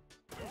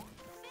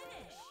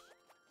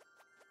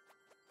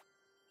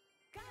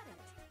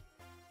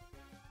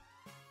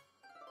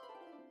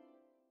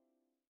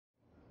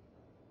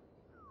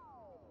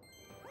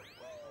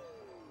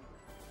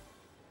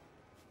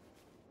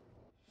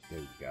 There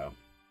you go.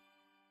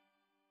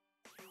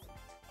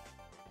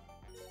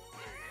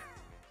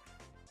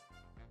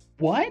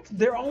 What?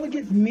 They're all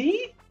against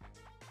me?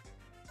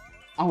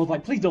 I was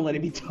like, please don't let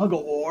it be tug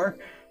of war.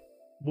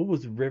 What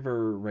was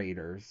River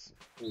Raiders?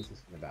 What was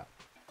this one about?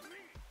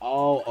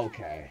 Oh,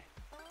 okay.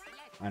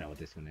 I know what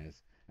this one is.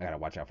 I gotta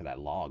watch out for that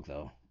log,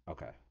 though.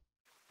 Okay.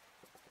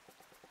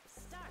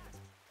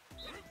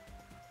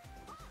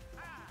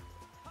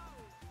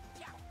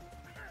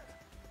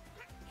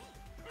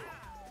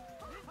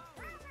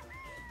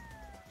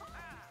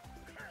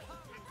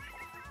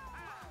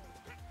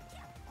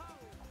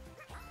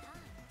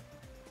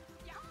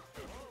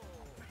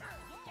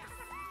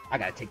 I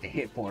gotta take the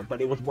hit for it,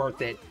 but it was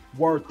worth it.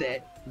 Worth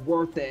it.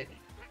 Worth it.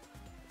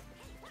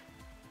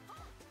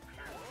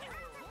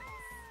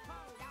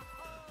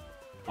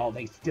 Oh,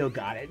 they still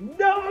got it.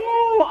 No!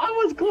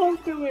 I was close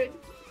to it.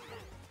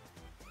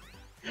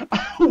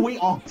 We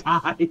all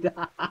tied.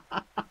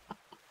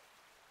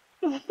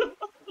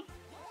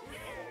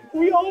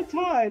 We all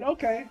tied.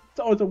 Okay.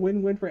 So it's a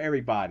win-win for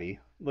everybody.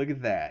 Look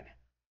at that.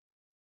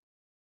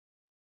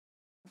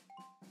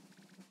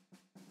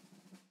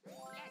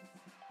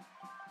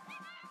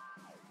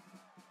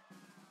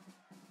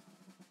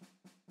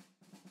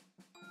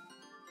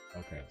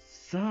 Okay,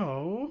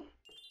 so...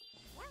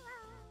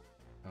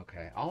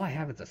 Okay, all I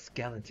have is a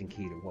skeleton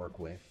key to work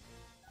with.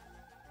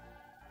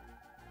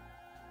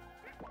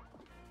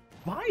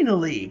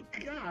 Finally!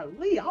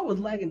 Golly, I was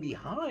lagging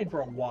behind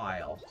for a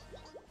while.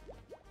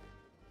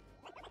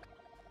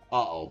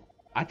 Uh-oh.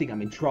 I think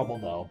I'm in trouble,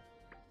 though.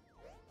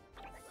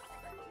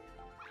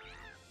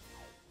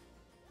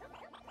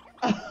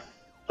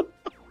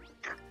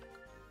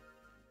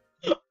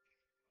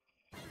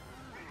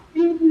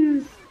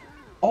 Goodness.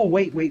 Oh,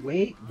 wait.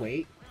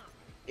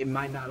 It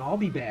might not all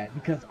be bad,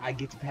 because I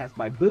get to pass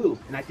my Boo,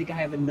 and I think I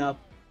have enough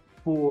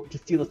to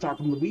steal a star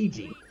from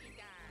Luigi.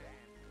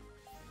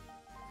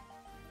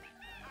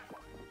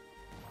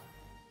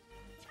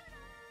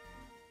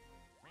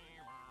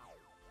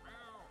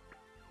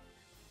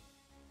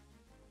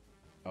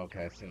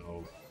 Okay,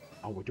 so...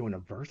 Oh, we're doing a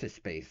versus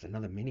space,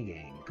 another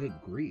minigame. Good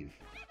grief.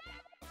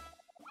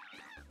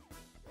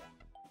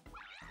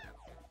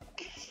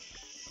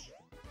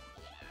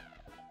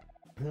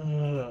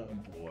 Oh,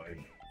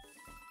 boy.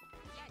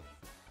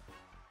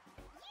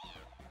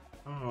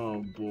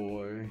 Oh,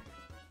 boy.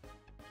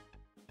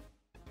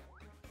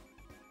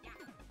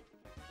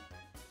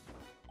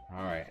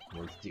 Alright,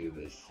 let's do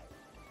this.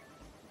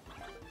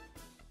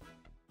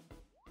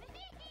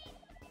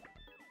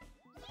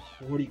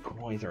 $40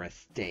 coins are at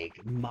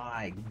stake.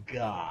 My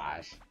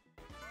gosh.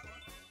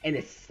 And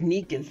a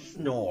sneak and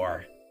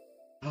snore.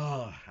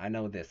 Oh, I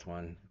know this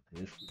one.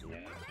 Yeah,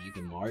 you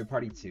can Mario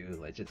Party 2.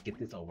 Let's just get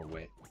this over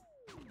with.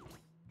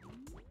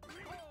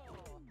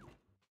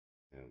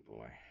 Oh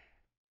boy.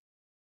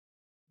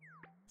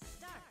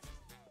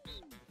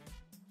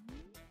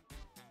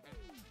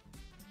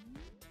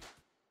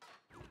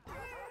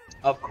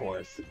 Of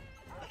course.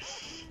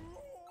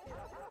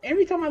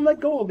 Every time I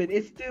let go of it,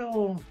 it's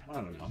still... I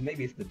don't know,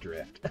 maybe it's the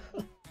drift.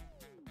 But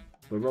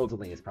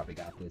Rosalina's probably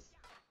got this.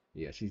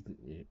 Yeah, she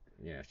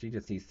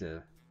just needs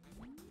to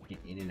get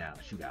in and out.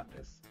 She got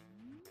this.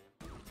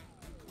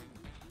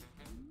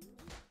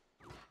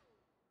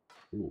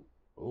 Ooh.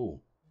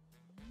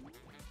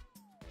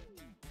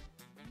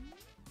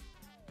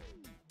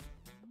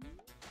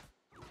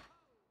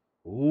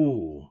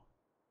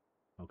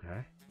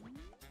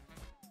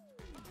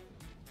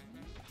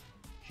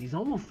 She's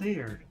almost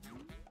there.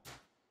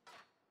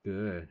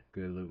 Good,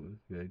 good,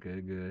 good,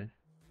 good, good.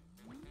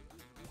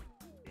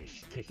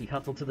 Can she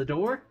hustle to the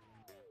door?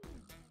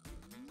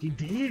 She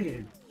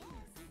did.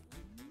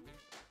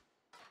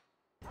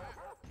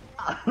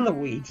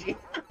 Luigi.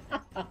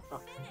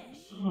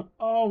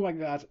 Oh my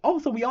gosh. Oh,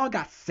 so we all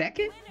got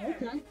second?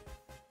 Okay.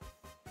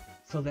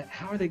 So that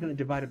how are they going to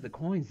divide up the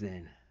coins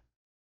then?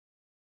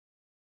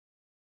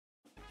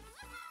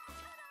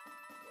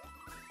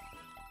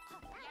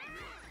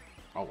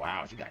 Oh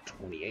wow, she got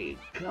 28.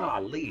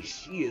 Golly,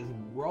 she is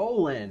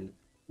rolling.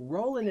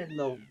 Rolling in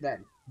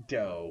that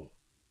dough.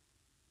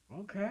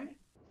 Okay.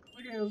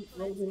 Look at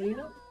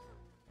Rosalina.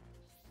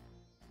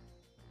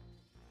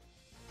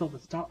 So the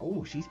star,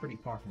 oh, she's pretty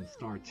far from the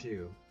star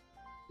too.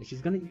 And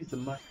she's gonna use the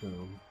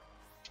mushroom.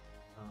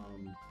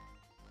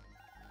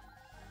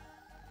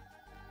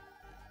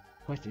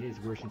 Question is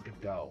where she's gonna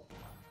go.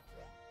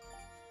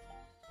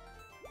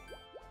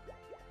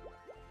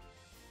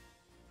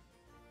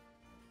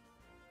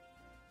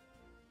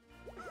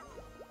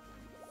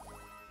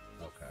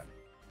 Okay.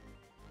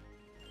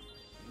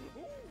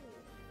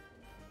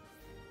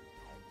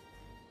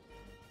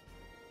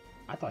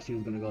 I thought she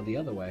was gonna go the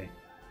other way.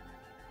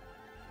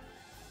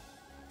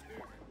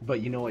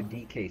 But you know what,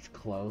 DK's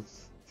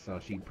close, so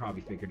she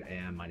probably figured,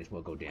 I might as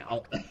well go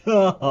down.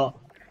 Oh.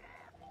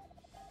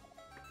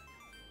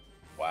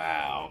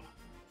 Wow.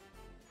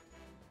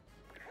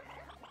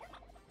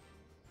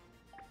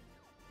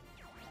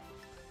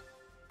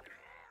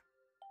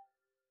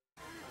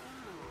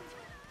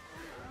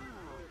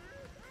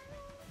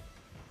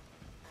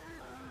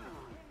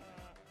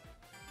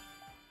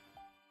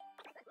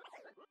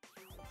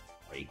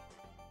 Wait.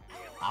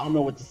 I don't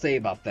know what to say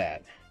about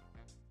that.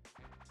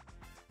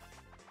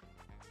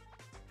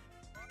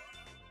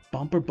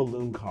 Bumper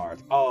balloon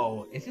cars.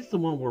 Oh, is this the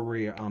one where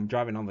we're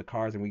driving on the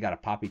cars and we gotta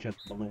pop each other's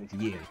balloons?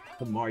 Yeah,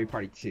 the Mario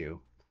Party 2.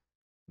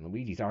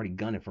 Luigi's already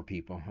gunning for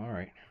people. All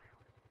right.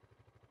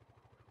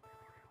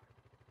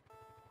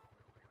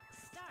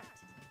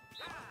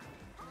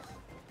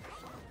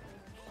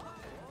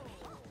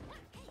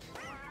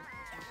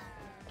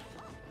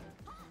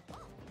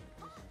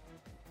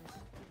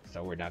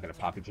 So we're not gonna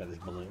pop each other's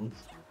balloons.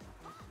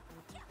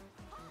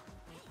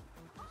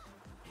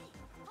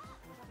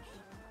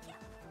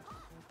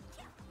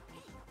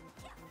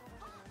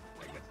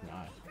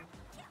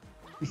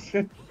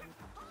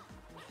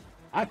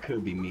 I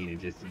could be mean and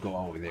just go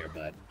over there,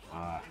 but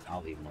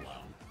I'll leave him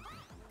alone.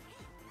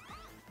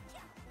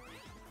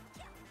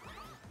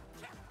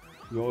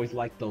 You always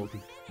like those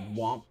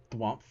womp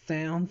thwomp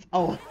sounds?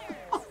 Oh!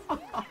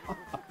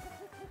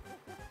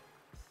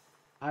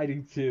 I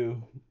do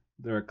too.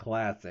 They're a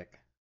classic.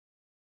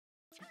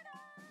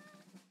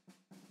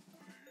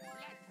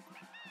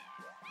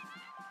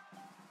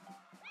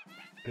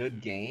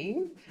 Good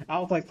game? I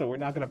was like, so we're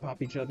not gonna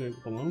pop each other's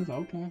balloons?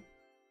 Okay.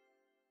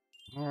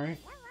 Alright.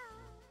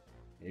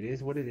 It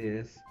is what it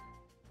is.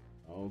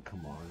 Oh,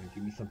 come on.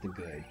 Give me something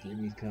good. Give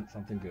me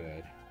something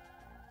good.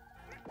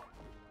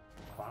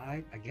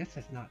 5? I guess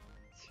that's not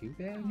too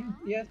bad.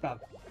 Yeah, it's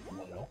about a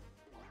little.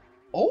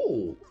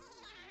 Oh!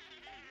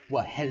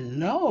 Well,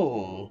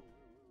 hello!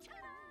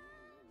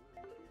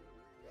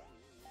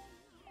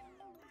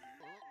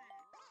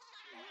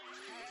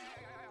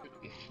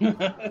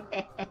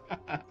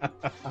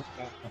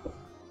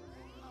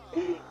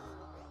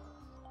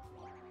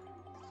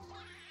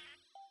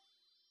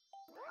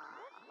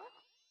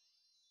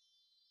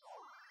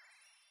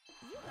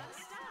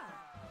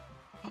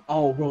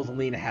 Oh,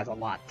 Rosalina has a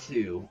lot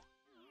too.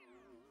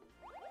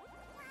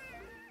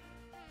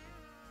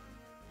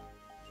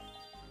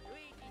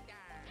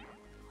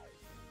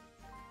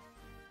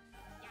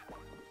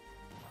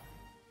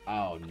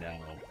 Oh no.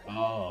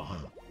 Oh.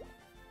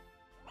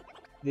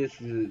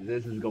 This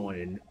is going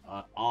in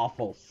an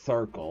awful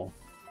circle.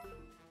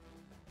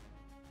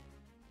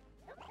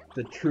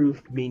 The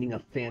truth meaning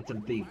of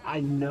Phantom Thief. I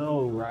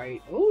know,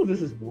 right? Oh,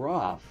 this is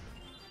rough.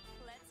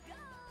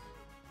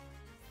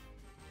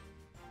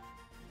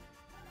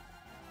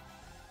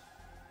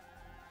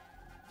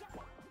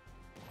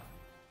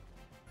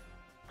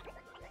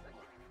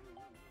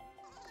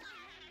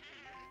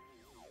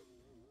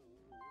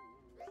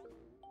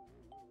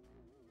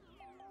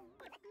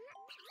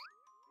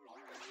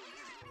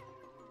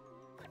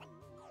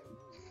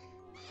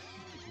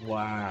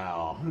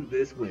 Wow,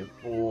 this went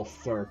full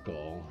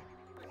circle.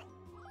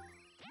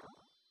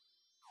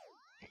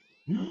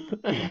 You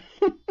gotta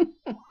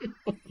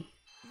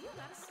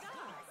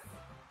stop.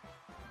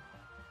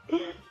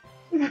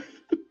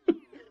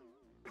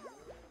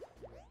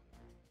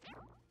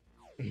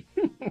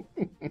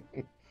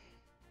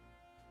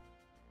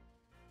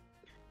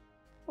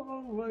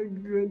 Oh my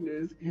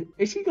goodness.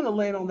 Is she gonna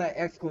land on that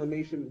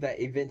exclamation,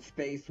 that event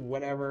space,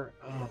 whatever?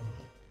 Oh,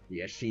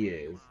 yes, she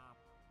is.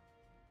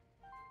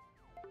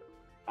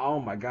 Oh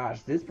my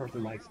gosh, this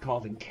person likes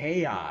causing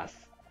chaos.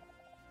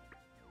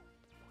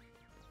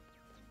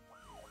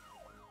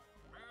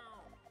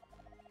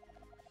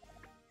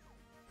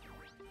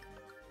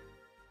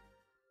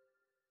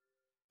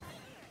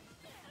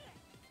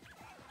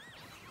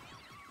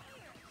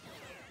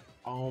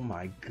 Oh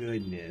my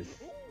goodness.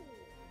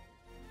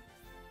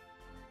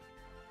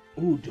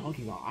 Ooh,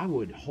 Donkey Kong, I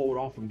would hold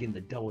off from getting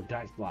the double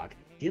dice block.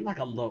 Get like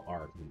a low,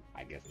 or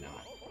I guess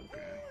not.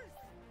 Okay.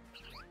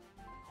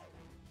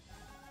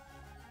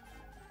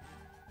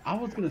 I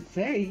was gonna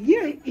say,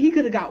 yeah, he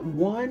could have got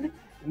one,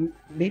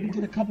 maybe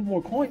get a couple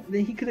more coins,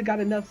 then he could have got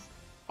enough.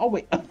 Oh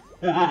wait.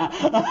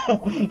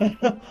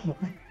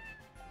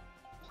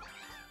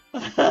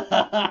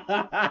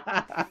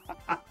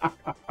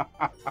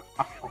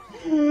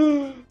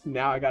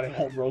 Now I gotta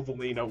help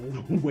Rosalina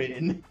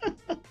win.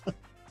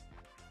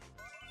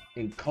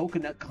 In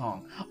Coconut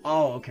Kong.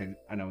 Oh, okay.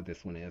 I know what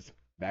this one is.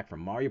 Back from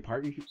Mario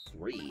Party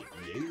 3.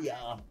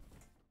 Yeah.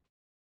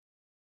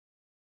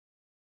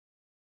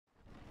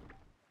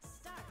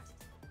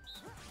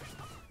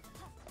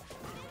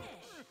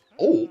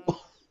 Oh.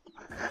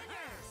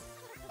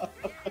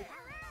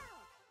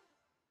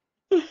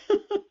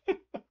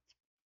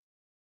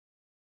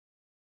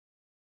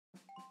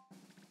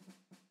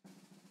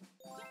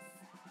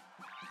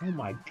 Oh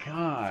my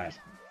god.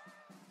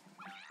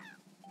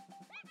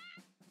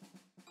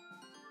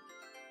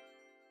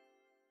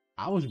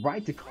 I was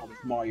right to call this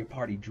Mario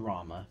Party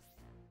drama.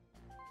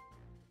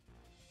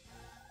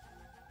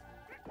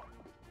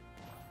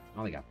 I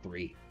only got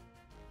 3.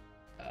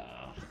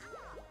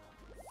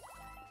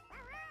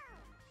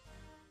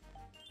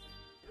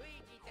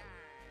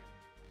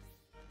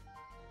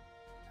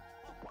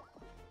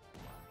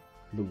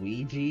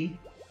 Luigi?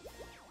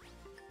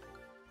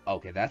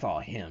 Okay, that's all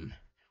him.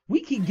 We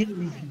keep getting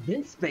these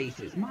event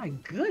spaces. My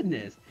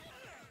goodness.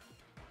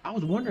 I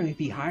was wondering if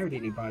he hired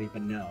anybody,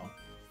 but no.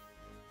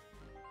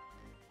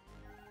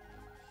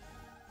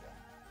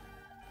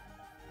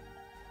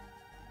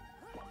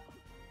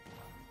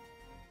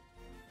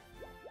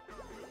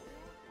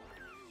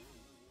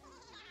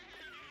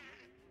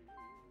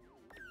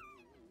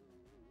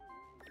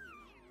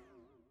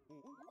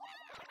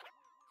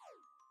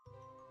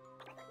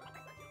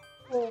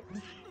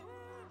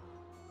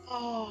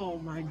 Oh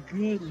my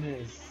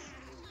goodness.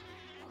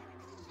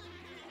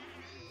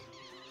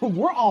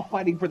 We're all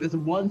fighting for this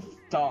one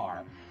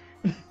star.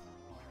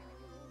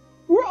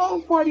 We're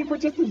all fighting for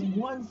just this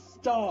one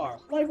star.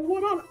 Like,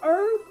 what on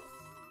earth?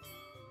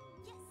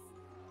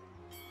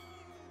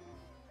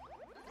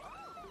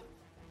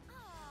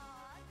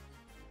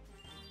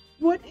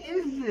 What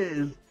is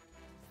this?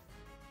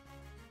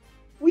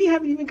 We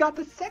haven't even got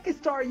the second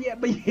star yet,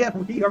 but yet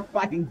we are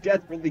fighting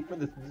desperately for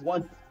this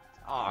one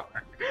star.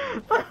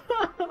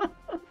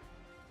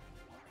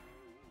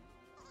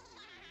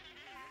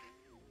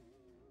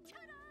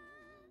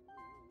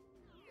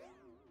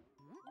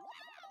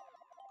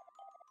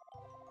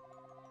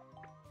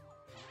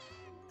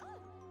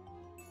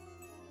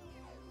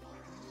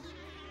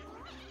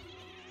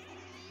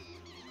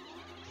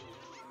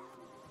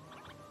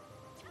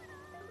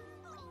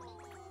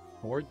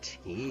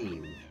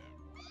 14.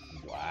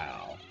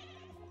 Wow.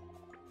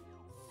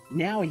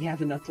 Now he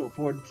has enough to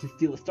afford to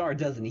steal a star,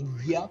 doesn't he?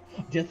 Yep,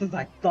 just as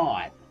I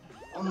thought.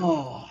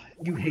 Oh,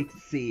 you hate to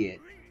see it.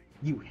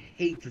 You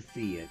hate to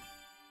see it.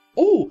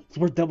 Oh, it's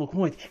worth double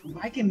coins. If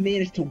I can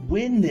manage to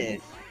win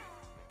this,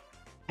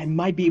 I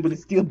might be able to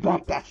steal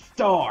back that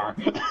star.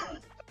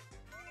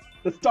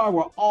 The star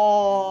we're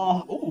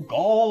all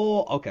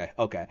goal. Okay,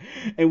 okay.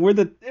 And we're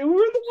the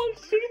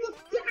ones shooting the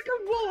soccer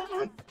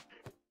ball.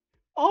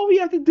 All we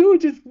have to do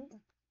is just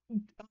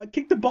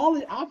kick the ball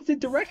in the opposite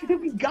direction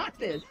and we got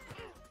this.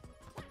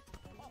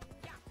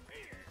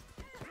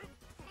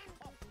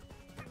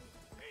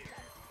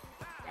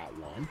 Got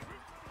one.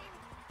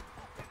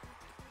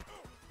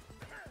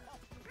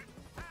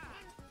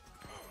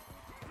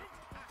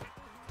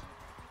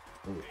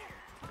 Ooh.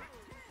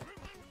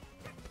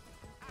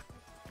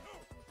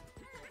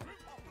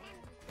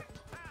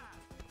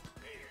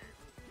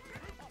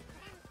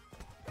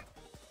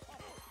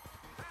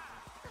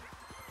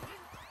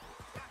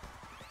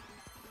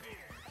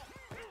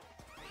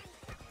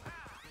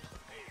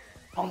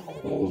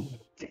 Oh,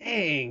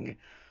 dang.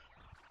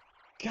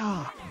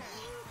 Gosh.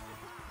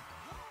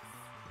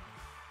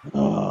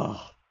 Ugh.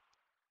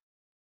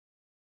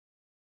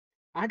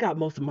 I got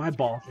most of my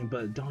balls in,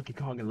 but Donkey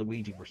Kong and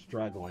Luigi were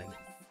struggling.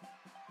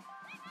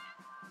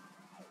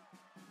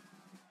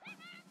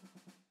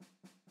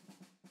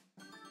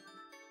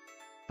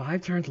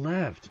 Five turns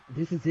left.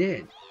 This is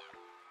it.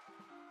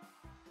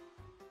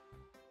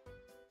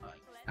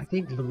 I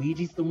think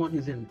Luigi's the one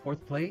who's in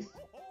 4th place.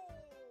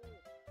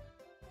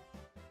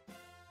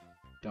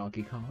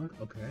 Donkey Kong,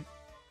 okay.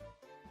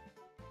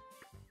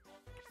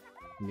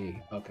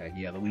 Me, okay,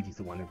 yeah, Luigi's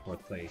the one in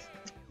 4th place.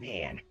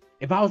 Man,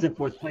 if I was in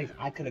 4th place,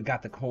 I could have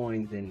got the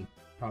coins and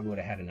probably would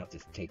have had enough to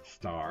take the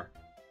star.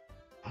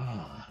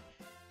 Ah.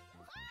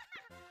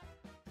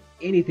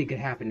 Anything could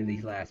happen in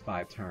these last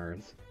 5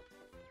 turns.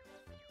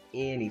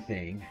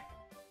 Anything.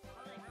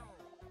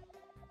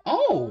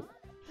 Oh!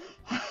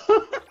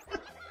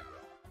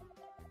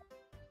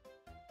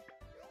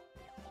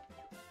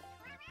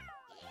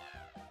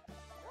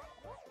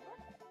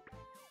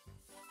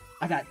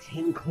 I got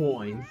 10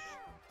 coins.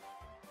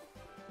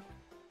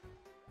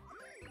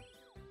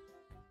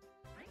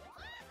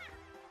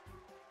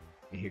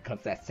 And here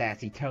comes that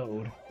sassy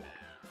toad.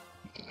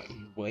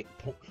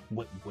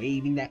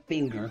 Waving that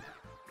finger.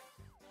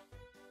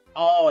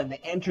 Oh, and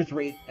the interest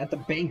rate at the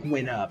bank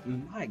went up.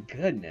 My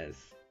goodness.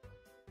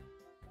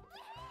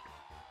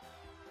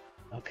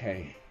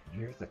 Okay,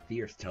 here's the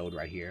fierce toad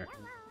right here.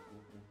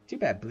 Too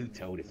bad Blue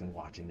Toad isn't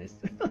watching this.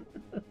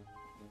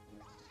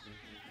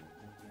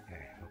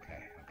 Okay.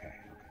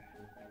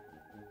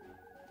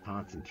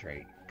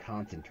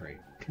 Concentrate.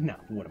 No,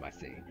 what am I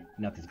saying?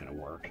 Nothing's gonna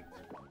work.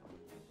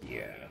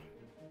 Yeah.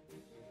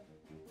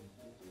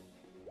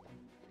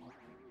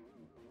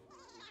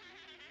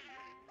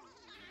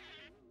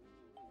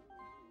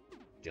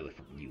 Steal it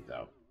from you,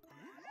 though.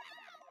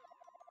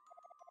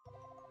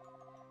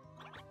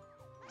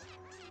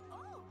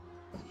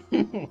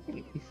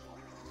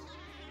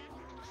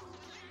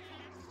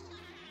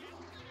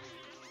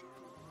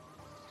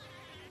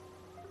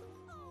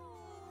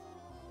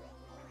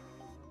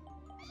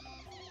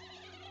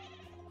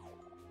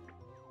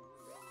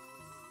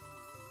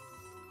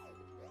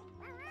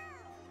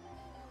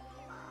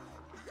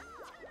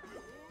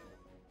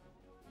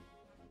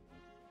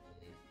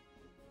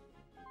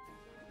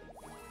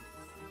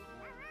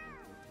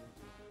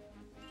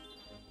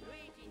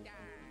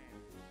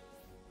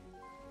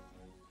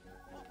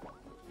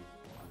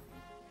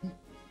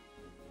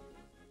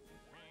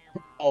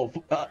 Oh,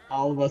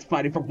 all of us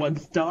fighting for 1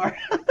 star.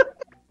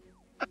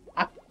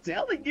 I'm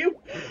telling you.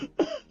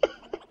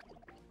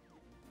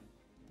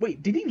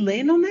 Wait, did he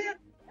land on that?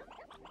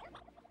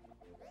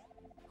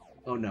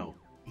 Oh no,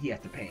 he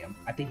has to pay him.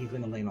 I think he's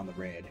gonna land on the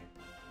red.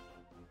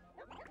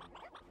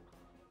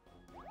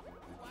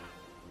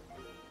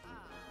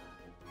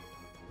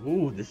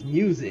 Ooh, this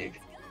music.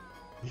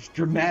 This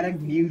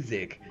dramatic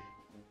music.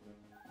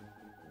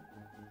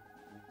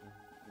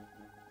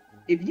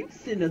 If you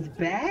send us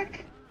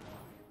back...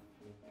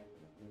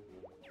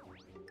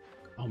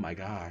 Oh my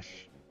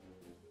gosh.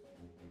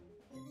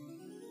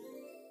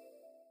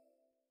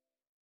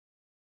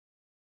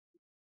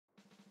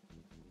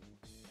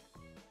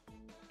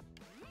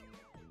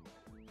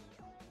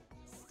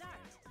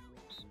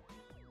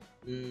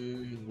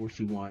 What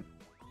she want?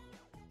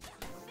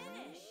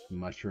 Finish.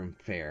 Mushroom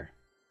fair.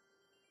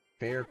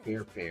 Fair.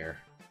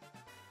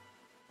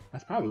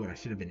 That's probably what I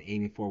should have been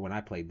aiming for when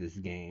I played this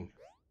game.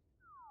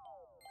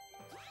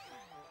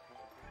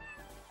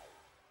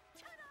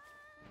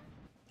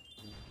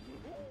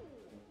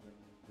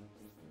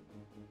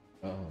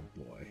 Oh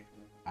boy.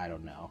 I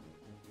don't know.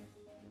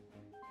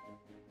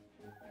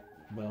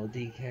 Well,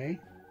 DK?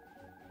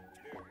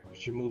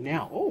 What's your move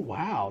now? Oh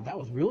wow, that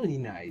was really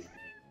nice.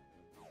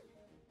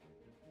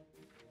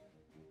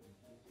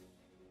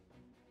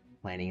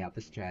 Planning out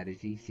the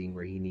strategy, seeing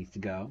where he needs to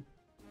go.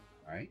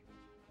 Alright.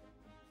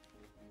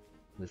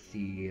 Let's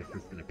see if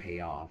it's gonna pay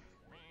off.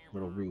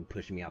 Little rude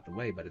pushing me out the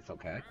way, but it's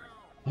okay.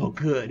 Oh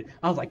good.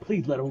 I was like,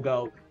 please let him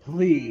go.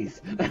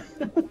 Please.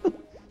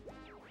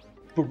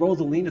 But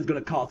Rosalina's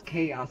gonna cause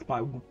chaos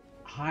by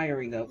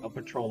hiring a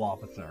patrol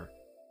officer.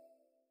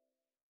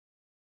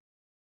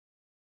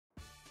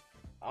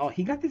 Oh,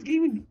 he got this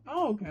game in...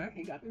 Oh, okay.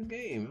 He got this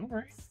game.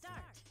 Alright.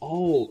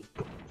 Oh,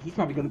 he's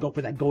probably gonna go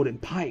for that golden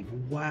pipe.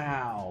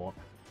 Wow.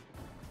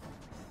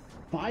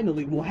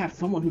 Finally, we'll have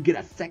someone who get a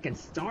 2nd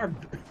star.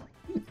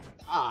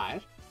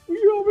 Gosh.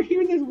 We're over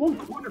here in this one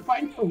corner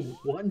fighting for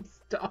 1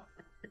 star.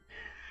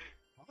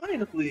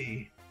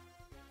 Finally.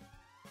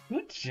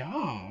 Good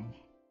job.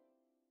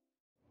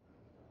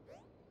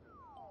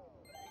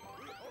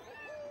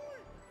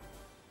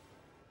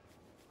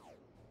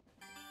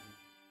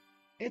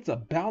 It's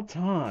about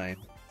time.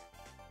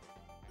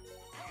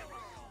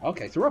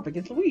 Okay, so we're up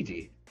against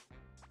Luigi.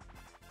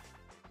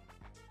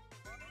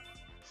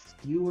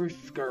 Skewer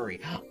Scurry.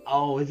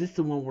 Oh, is this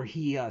the one where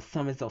he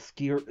summons those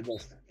skewer?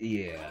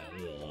 Yeah.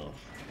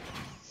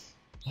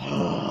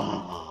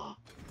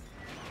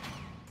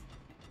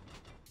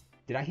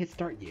 Did I hit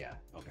start? Yeah.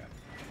 Okay.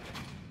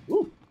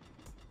 Woo.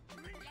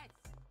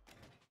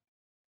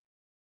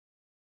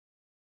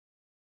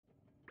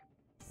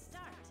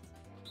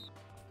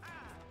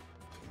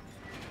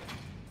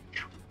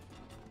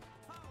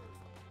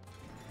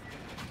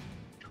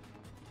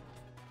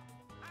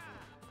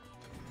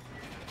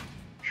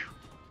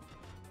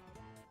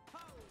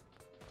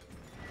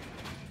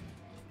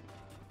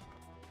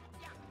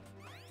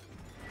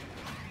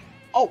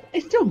 Oh,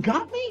 it still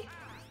got me?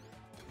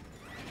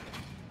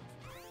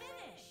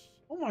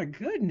 Oh my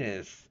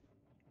goodness.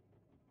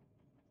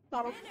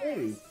 Not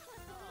okay.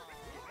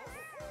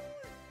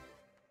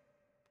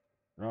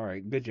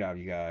 Alright, good job,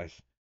 you guys.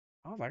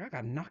 I was like, I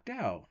got knocked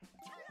out.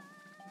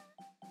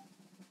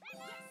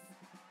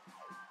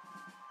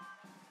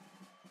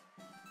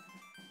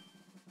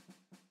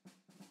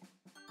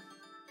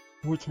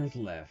 Four turns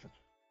left.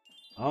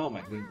 Oh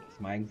my goodness,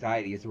 my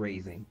anxiety is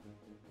raising.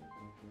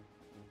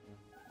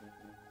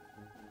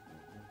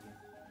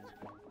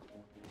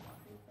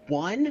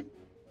 One?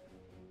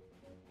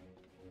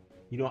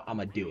 You know what? I'm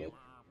gonna do it.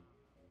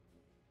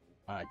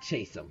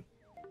 Chase him.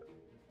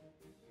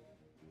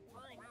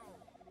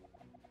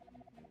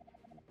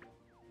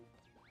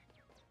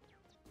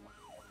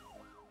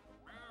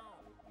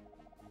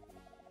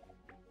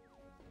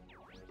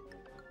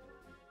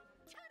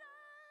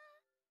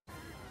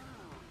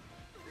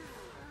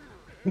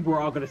 We're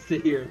all gonna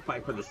sit here and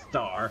fight for the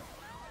star.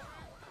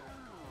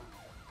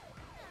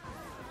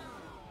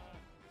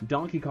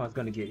 Donkey Kong's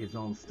gonna get his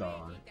own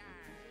star.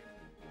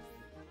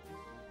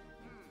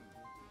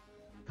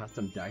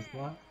 Custom dice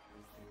block?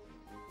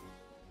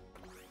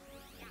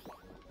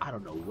 I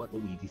don't know what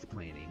Luigi's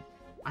planning.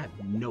 I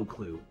have no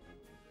clue.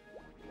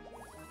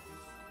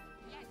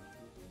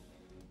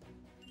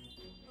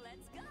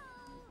 Let's go.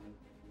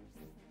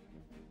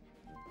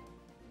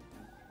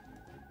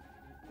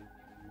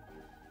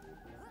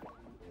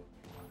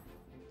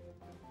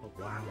 Oh,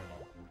 wow.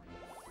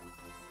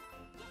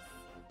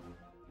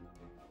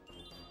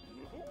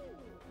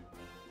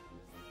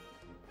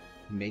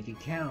 Make it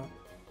count.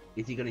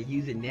 Is he gonna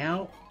use it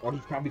now, or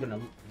he's probably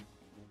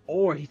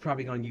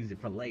gonna use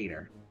it for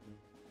later?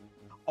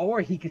 Or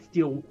he could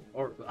still,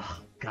 oh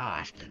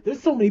gosh,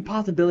 there's so many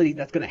possibilities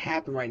that's gonna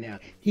happen right now.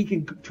 He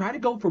can try to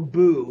go for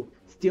Boo,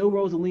 steal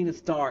Rosalina's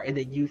star, and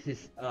then use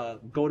his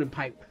golden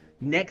pipe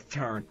next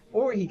turn,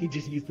 or he could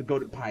just use the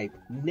golden pipe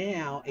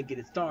now and get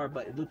a star.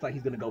 But it looks like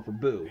he's gonna go for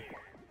Boo,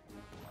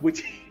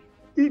 which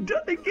he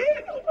does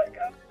again. Oh my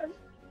gosh!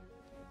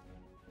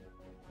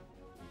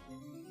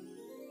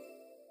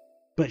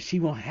 But she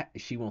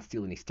won't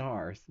steal any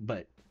stars.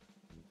 But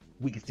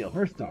we can steal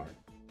her star.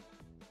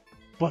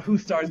 But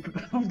who's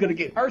gonna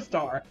get her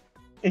star?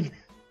 And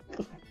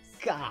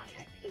God,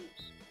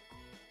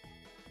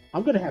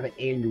 I'm gonna have an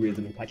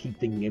aneurysm if I keep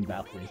thinking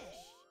about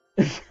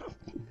this.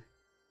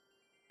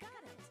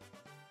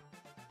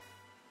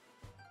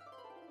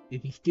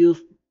 If he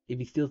steals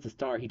the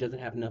star, he doesn't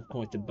have enough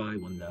coins to buy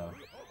one though.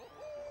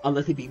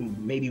 Unless he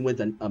maybe wins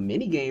a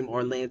mini game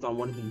or lands on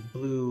one of these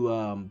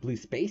blue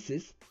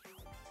spaces.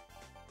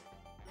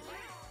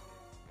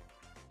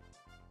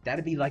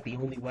 That'd be like the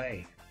only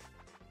way.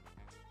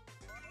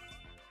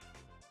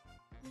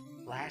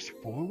 Flash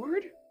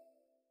forward?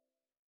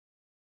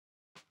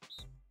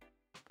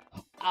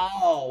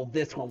 Oh,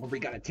 this one where we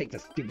gotta take the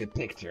stupid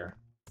picture.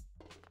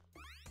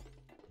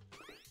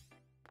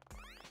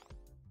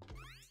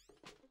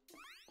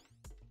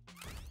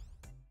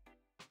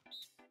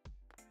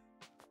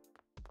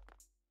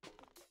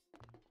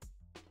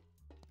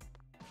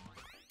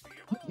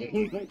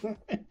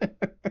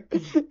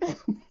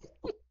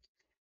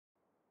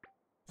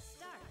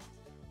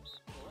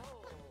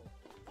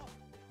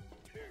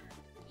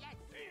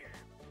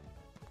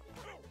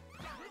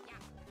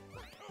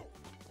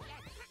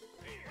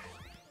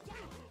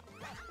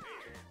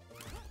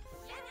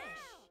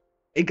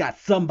 It got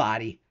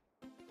somebody.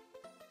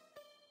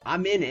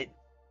 I'm in it.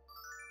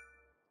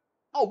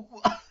 Oh,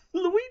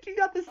 Luigi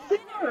got the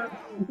singer.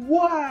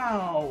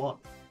 Wow.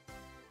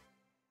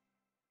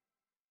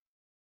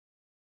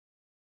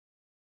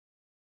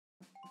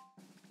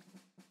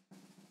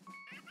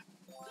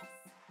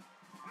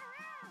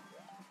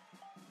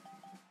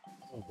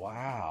 Oh,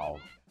 wow.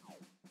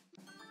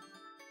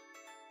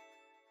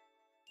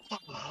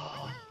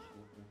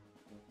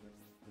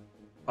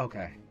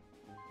 Okay.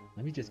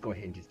 Let me just go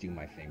ahead and just do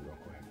my thing real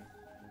quick.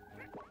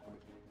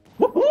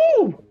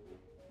 Woohoo!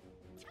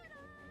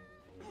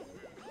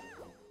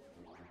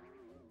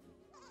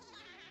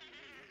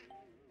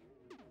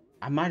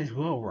 I might as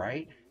well,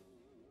 right?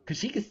 Because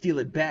she can steal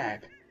it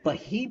back, but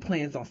he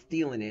plans on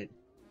stealing it.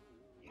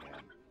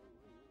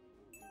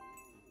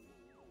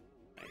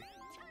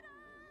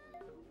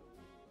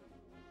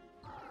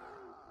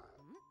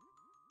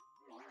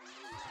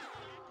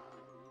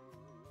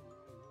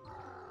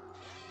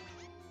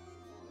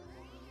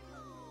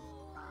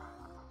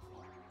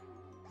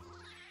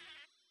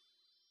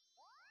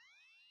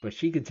 But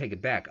she can take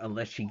it back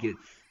unless she gets...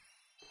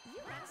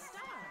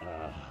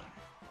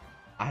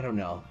 I don't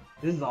know.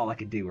 This is all I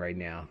can do right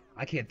now.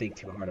 I can't think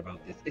too hard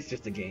about this. It's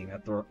just a game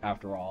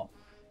after all.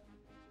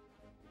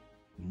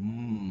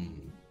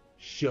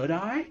 Should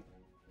I?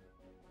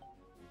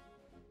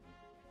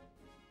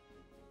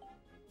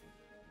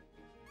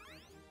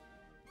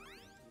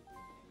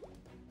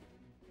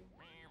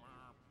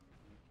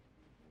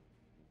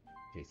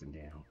 Chase him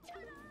down.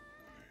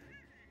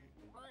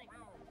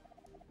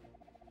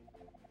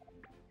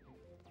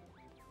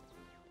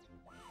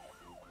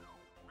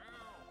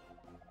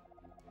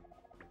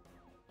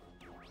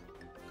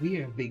 We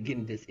have been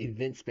getting this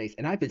event space,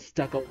 and I've been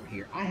stuck over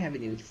here. I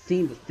haven't even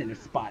seen the center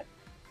spot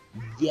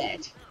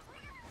yet.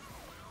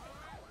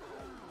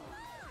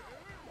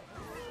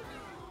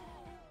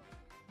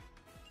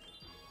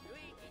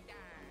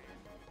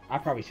 I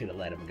probably should have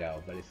let him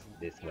go, but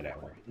it's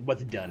whatever.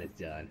 What's done is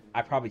done.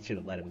 I probably should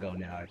have let him go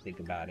now I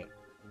think about it.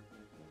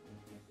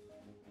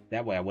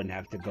 That way I wouldn't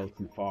have to go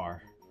too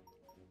far.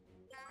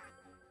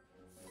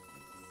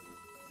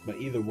 But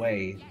either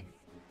way,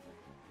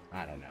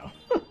 I don't know.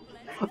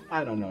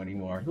 I don't know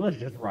anymore. Let's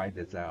just ride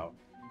this out.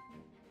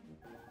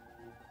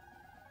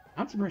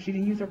 I'm surprised she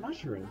didn't use her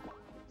mushroom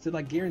to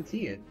like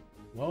guarantee it.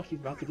 Well, she's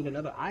about to get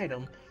another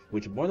item,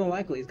 which more than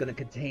likely is going to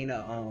contain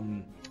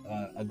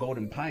a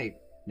golden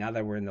pipe. Now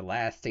that we're in the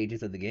last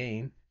stages of the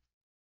game.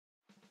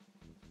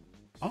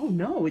 Oh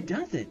no, it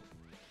doesn't.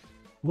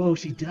 Well,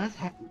 she does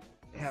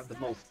have the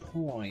most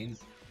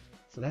coins,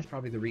 so that's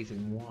probably the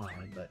reason why.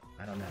 But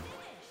I don't know.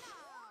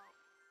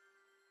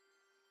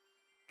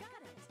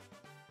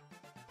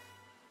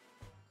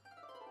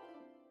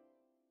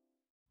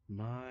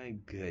 My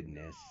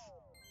goodness.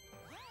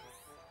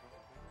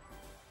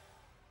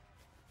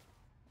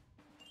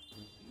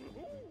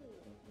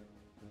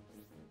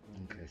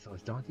 Okay, so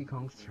it's Donkey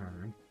Kong's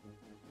turn.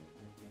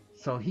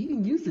 So he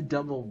can use the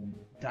double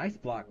dice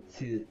block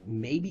to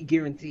maybe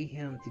guarantee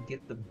him to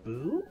get the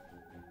boo?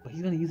 But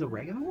he's gonna use a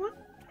regular one?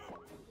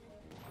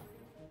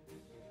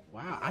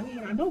 Wow, I mean,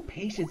 I know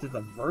patience is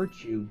a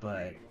virtue,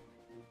 but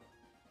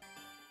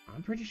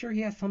I'm pretty sure he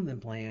has something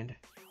planned.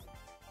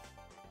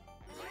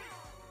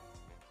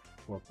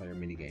 4-player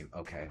minigame,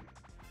 okay.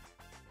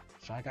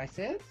 Shy Guy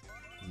says?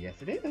 Yes,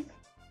 it is.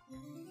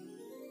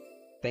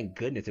 Thank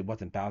goodness it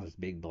wasn't Bowser's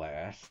Big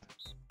Blast.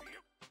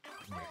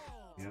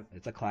 Yep,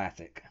 it's a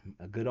classic.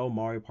 A good old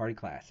Mario Party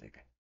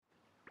classic.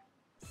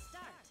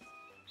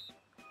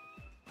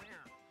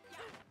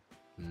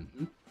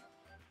 Mm-hmm.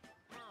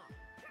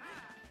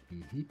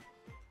 Mm-hmm.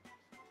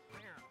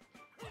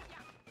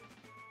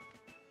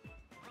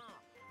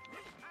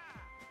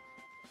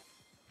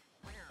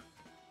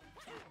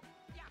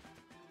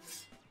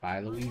 Bye,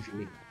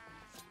 Luigi.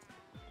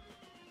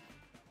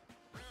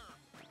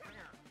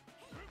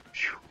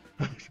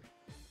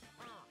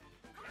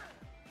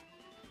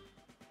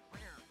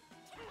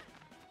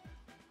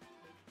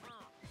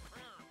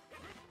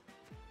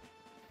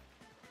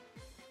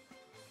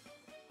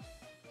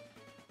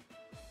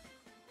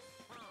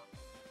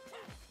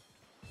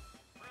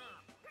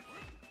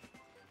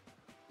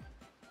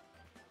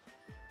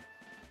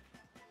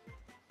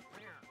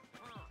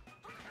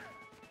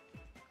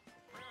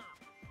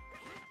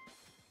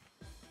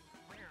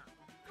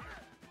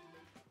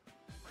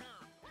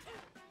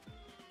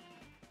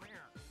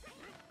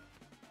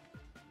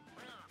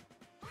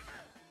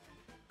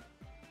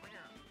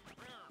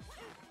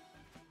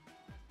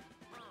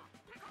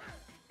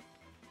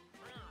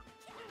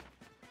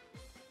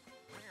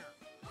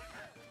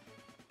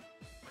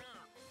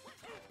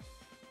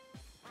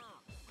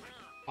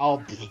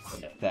 I'll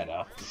set that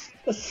up.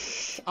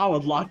 I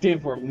was locked in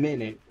for a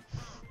minute.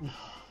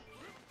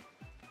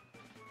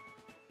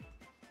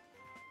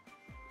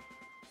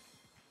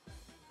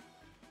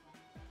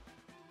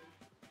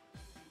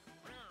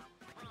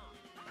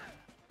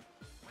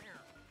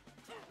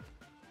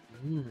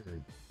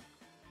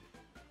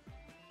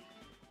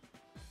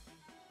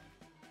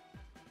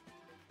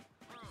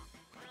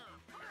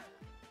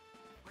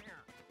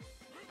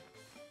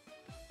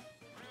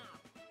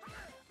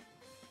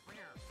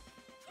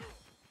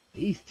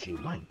 These two,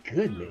 my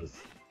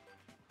goodness.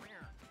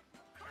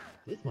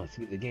 This must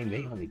be the game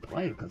they only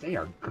play because they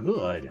are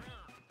good.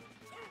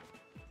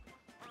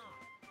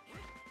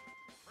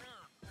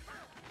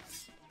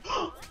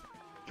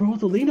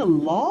 Rosalina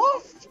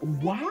lost?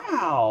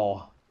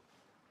 Wow.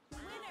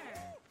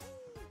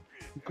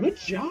 Good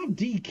job,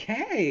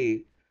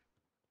 DK.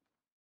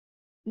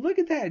 Look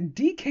at that.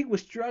 DK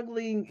was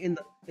struggling in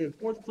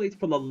 4th place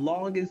for the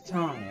longest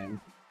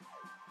time.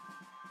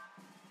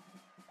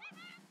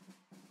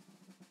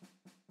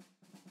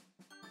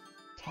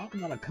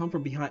 Talking about a come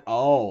from behind.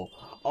 Oh,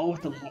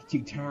 it's the last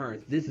 2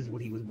 turns. This is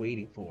what he was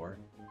waiting for.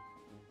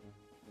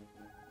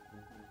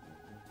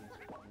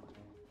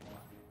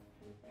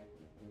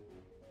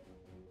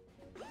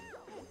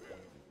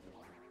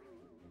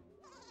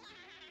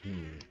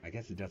 I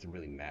guess it doesn't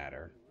really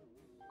matter.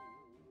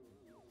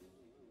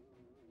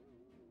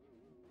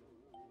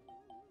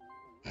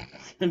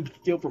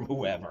 Steal from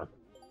whoever.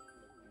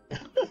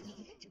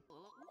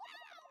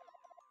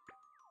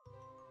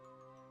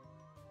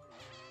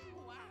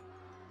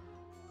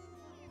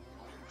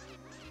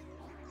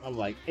 I'm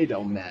like, it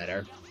don't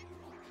matter.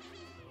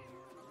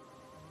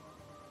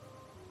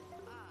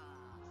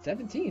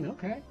 17,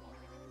 okay.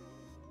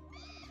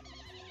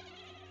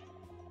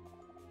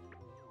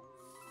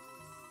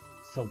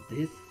 So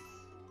this...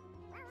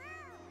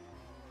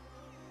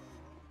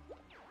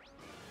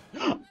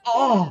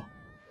 Oh!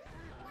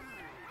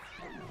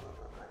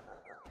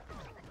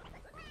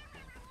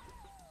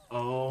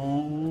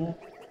 Oh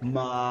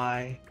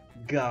my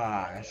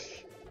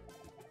gosh.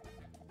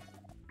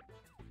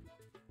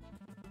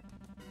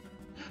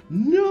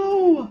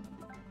 No!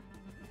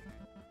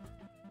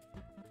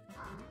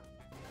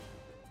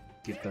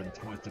 Get the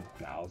toys to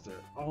Bowser.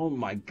 Oh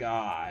my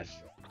gosh.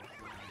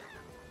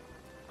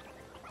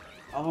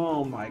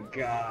 Oh my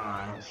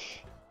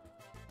gosh.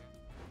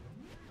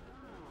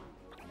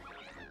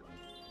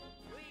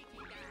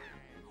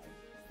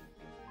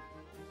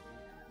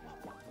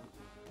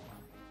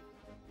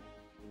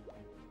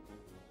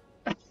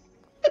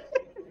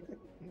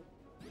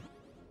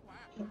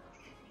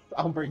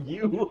 Over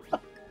you.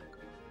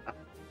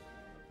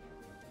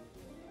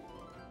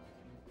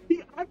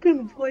 See, I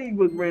couldn't play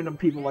with random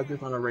people like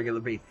this on a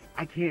regular basis.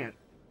 I can't.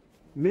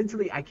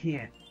 Mentally, I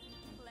can't.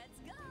 Let's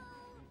go.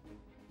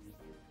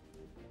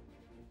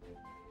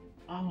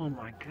 Oh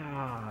my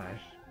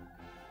gosh.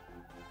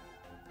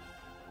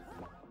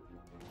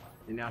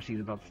 And now she's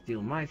about to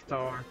steal my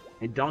star,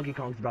 and Donkey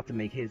Kong's about to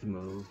make his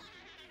move.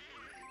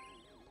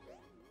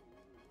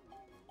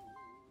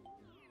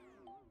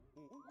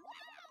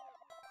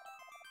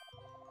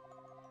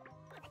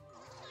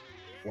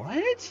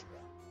 What?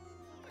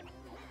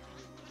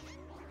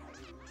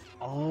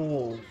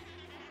 Oh,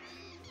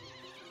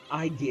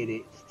 I get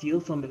it.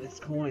 Steal some of his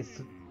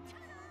coins.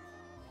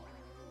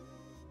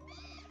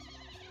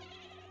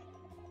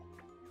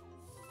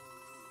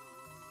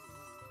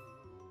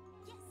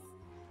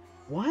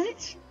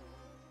 What?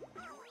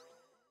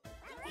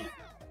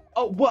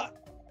 Oh, what?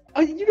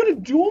 Are you gonna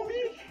duel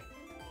me?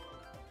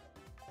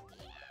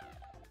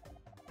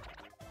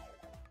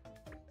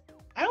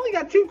 I only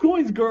got 2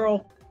 coins,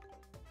 girl.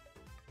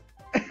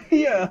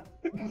 Yeah.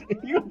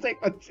 You gonna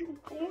take my 2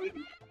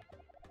 coins?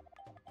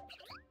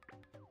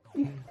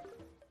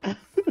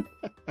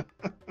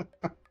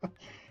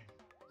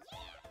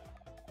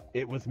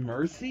 It was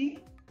Mercy?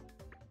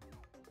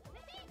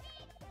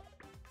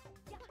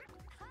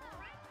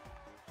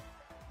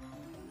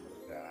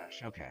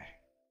 Gosh, okay.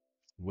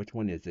 Which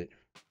one is it?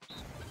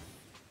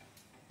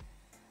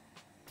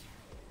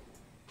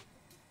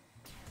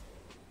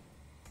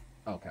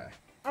 Okay.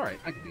 Alright,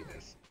 I can do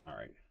this.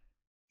 Alright.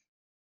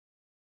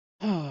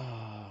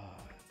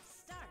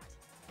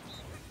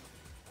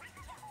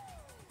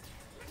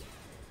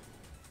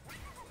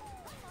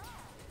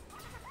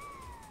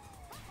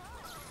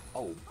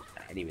 Oh,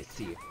 I didn't even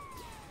see it.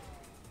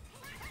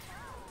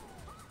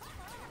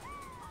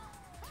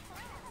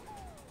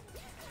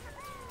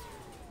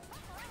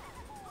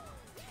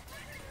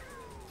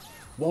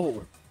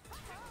 Whoa.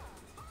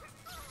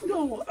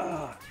 No,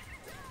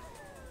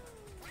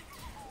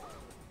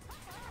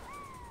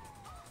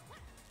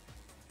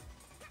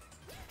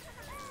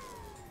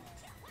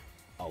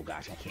 Oh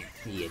gosh, I can't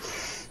see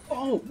it.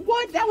 Oh,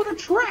 what? That was a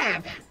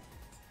trap!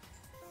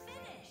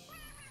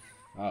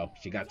 Oh,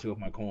 she got 2 of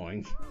my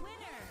coins.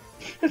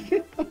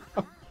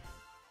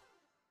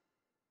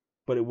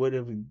 But it would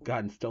have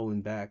gotten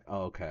stolen back.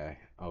 Okay,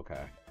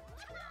 okay.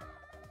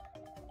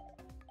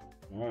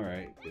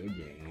 Alright, good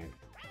game.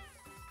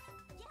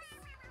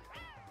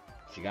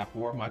 She got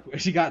 4 of my.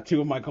 She got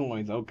 2 of my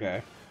coins.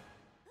 Okay.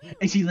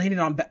 And she landed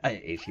on.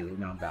 She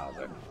landed on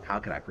Bowser. How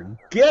could I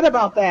forget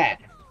about that?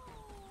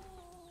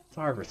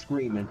 Sorry for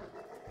screaming.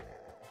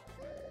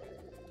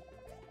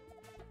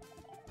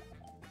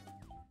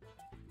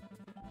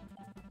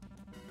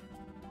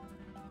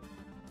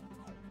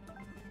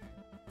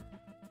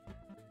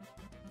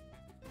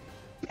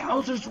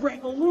 Bowser's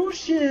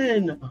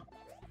Revolution.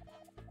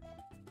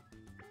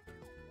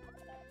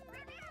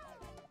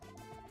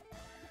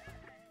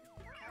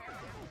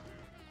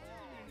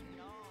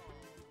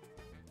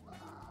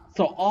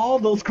 So all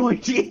those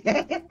coins she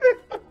had.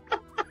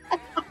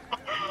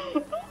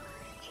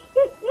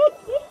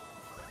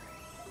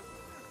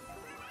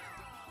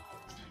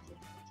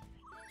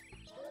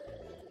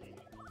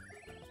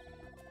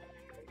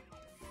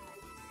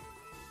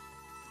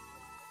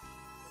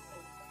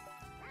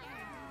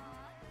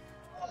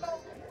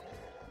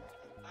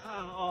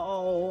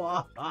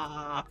 Oh,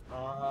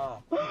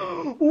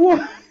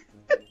 what?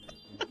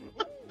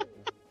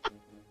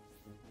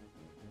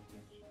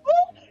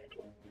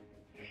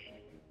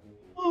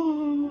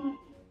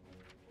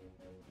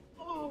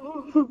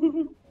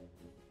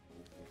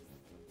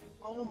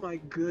 Oh my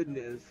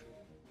goodness.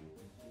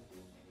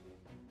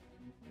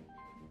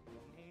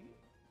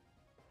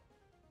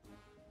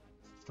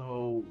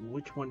 So,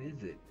 which one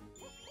is it?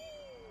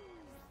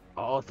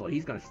 Oh, so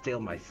he's gonna steal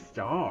my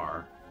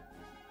star.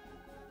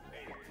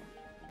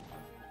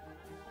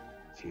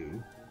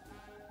 2.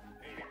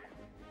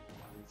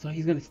 So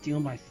he's gonna steal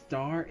my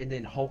star and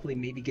then hopefully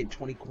maybe get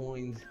 20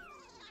 coins.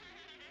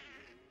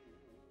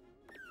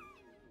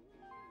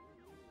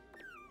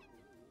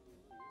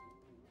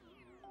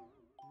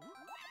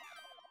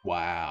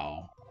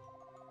 Wow.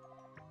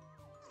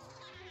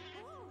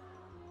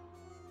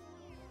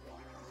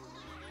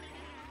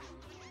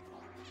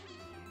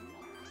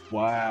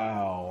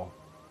 Wow.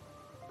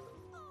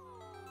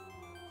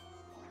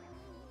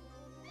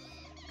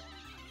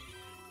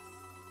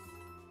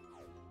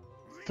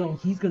 So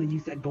he's gonna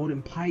use that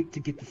golden pipe to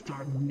get the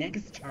star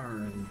next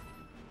turn.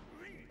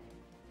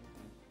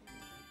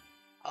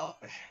 Oh,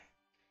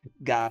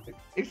 God,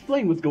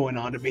 explain what's going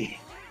on to me.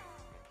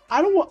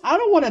 I don't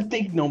want to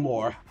think no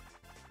more.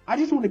 I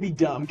just want to be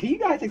dumb. Can you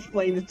guys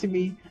explain this to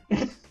me?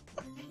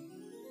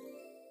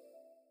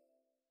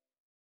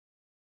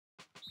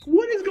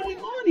 What is going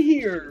on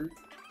here?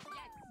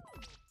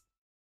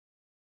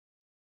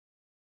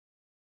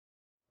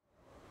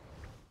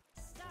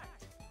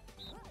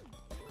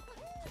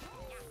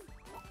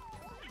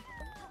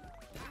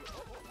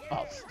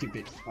 Oh,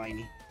 stupid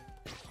Spiny.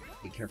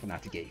 Be careful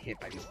not to get hit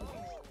by these things.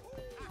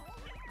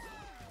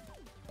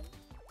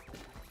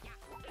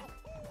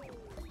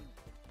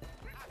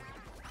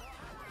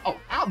 Oh,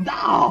 ow,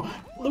 no!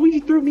 Luigi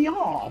threw me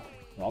off!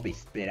 Well, I'll be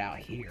spit out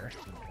here.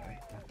 Okay,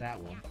 got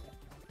that one.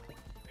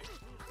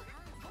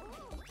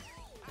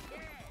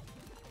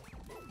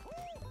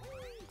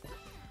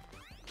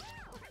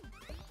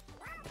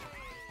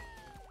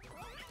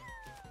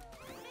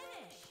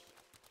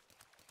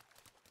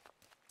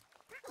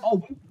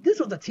 Oh, this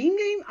was a team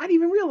game? I didn't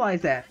even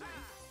realize that.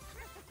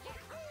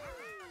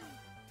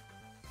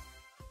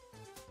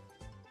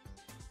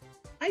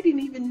 I I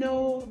didn't even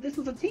know this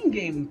was a team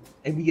game,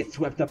 and we get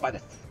swept up by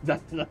the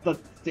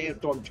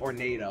sandstorm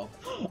tornado.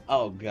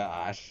 Oh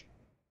gosh.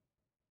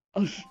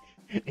 Oh,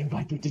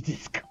 invite them to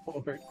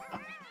Discord.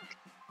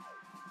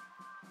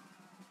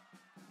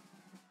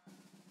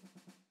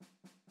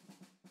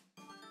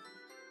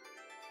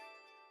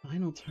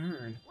 Final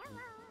turn.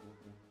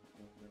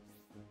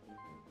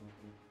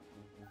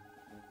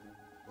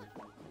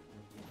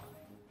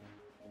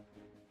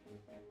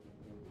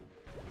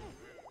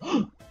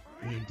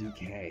 And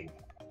DK.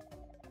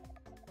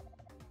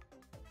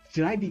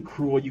 Should I be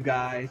cruel, you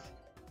guys?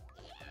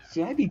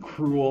 Should I be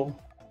cruel?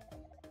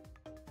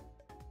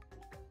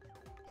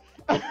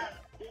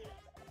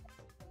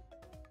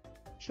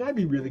 Should I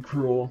be really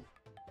cruel?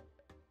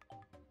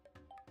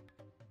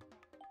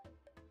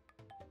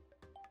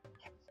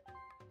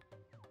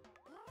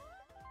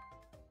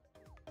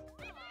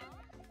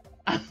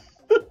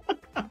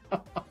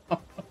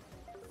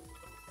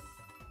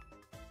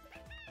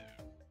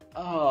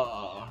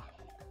 Oh.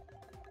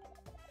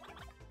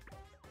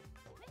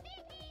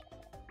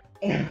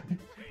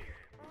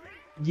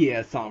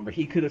 Yeah, Somber,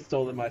 he could have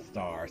stolen my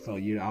star, so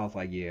I was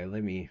like, yeah,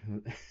 let me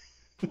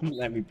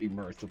let me be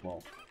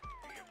merciful.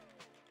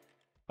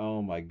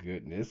 Oh my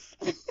goodness.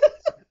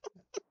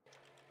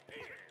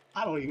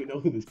 I don't even know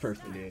who this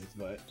person is,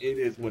 but it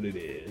is what it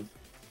is.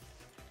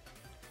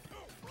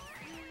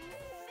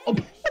 Oh.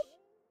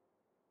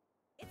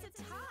 It's a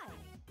tie.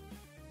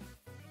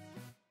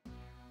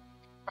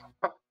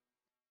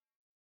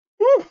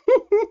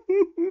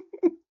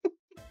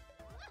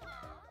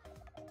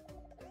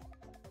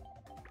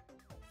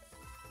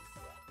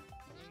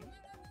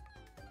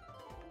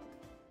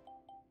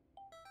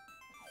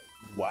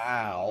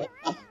 Wow.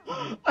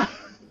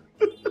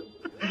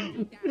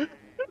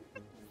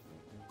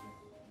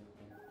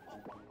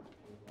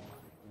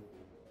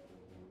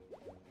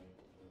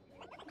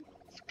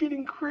 It's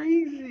getting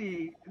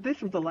crazy.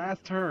 This was the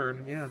last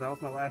turn. Yeah, that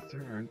was my last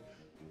turn.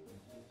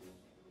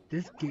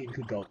 This game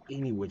could go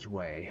any which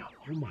way.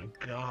 Oh my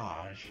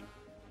gosh.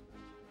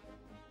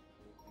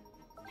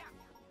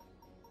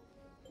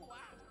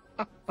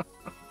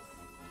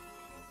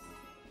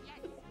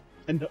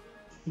 And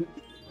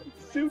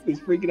Soup is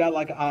freaking out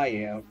like I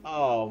am.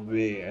 Oh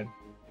man.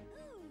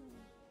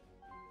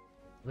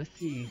 Let's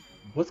see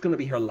what's gonna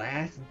be her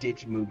last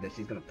ditch move that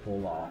she's gonna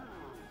pull off.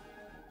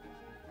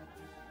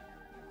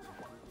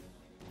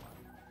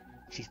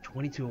 She's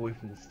 22 away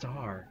from the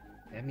star.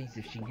 That means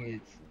if she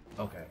hits...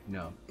 Okay,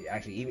 no.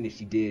 Actually, even if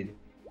she did...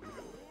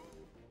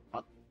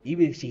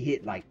 even if she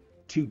hit like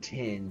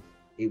 210,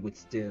 it would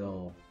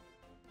still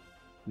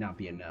not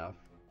be enough.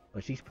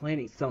 But she's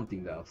planning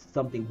something though.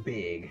 Something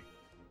big.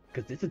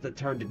 Because this is the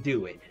turn to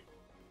do it.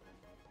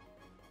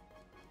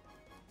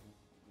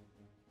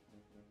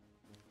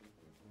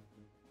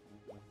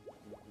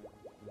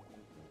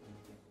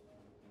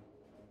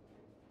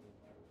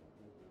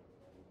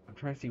 I'm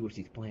trying to see what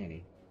she's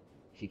planning.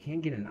 She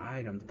can't get an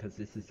item because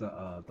this is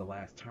the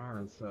last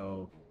turn,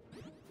 so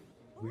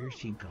where's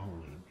she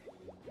going?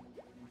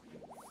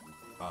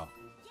 Oh,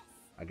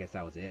 I guess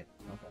that was it.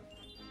 Okay.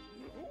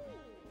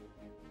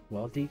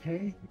 Well,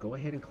 DK, go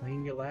ahead and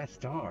claim your last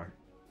star.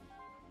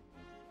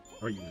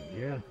 Or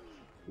yeah.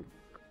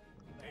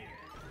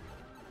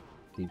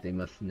 Think they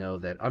must know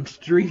that I'm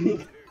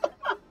streaming.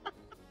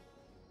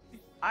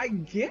 I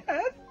guess.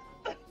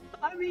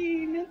 I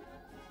mean,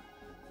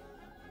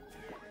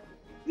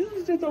 this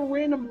is just a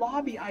random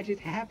lobby I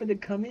just happened to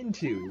come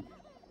into.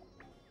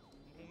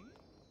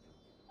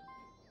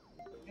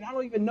 And I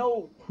don't even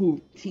know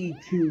who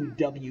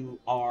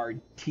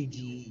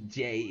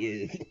T2WRTGJ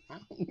is.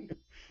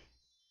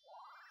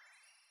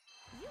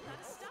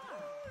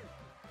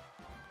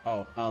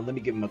 Oh, let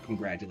me give him a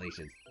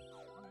congratulations.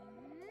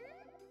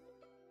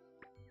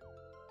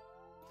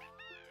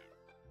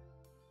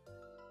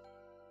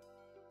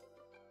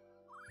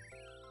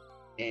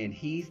 And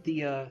he's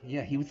the,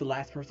 yeah, he was the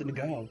last person to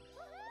go.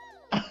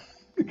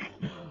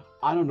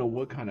 I don't know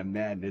what kind of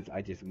madness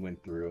I just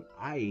went through.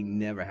 I ain't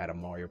never had a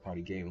Mario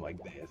Party game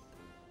like this.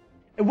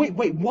 And wait,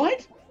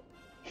 what?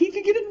 He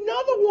could get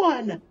another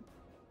one!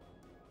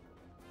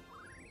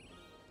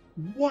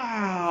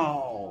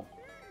 Wow!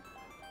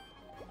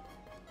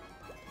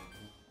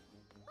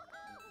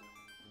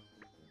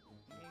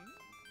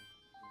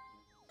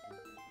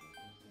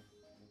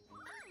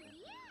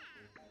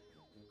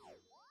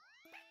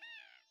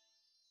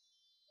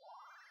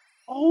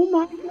 Oh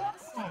my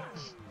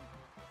gosh!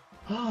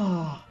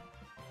 Oh,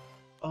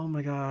 oh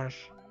my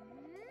gosh.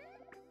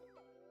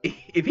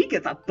 If he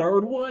gets a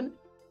third one?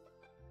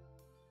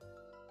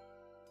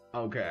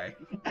 Okay.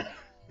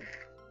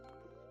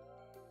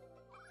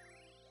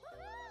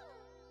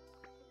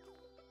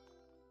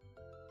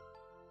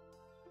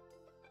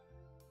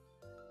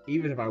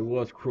 Even if I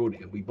was cruel,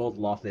 we both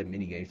lost that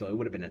minigame, so it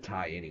would have been a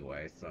tie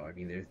anyway. So, I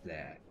mean, there's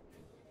that.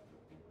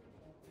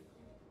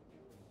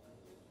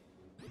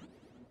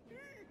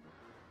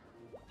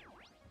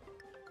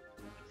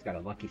 He's got a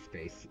lucky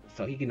space,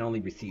 so he can only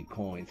receive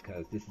coins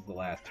because this is the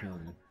last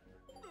turn.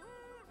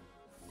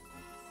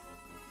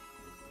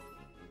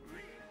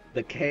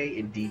 The K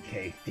in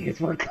DK stands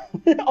for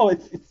oh,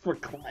 it's for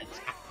clutch.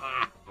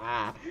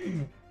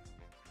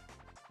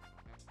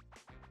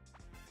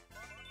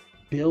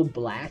 Bill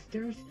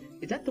Blasters?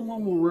 Is that the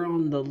one where we're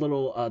on the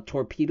little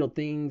torpedo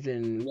things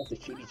and we have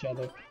to shoot each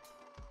other?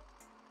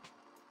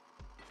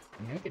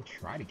 I mean, I could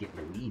try to get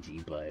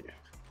Luigi, but...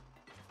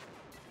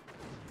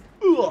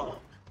 Ugh!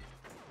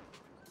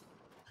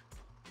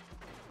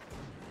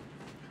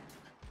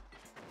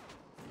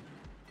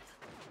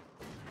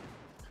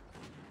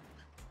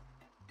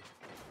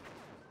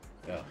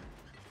 Ugh.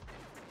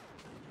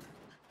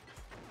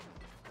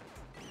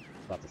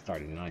 It's about to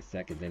start in 9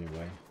 seconds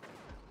anyway.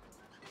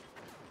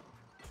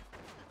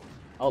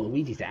 Oh,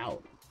 Luigi's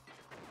out.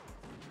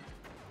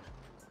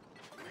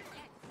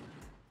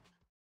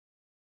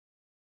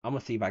 I'm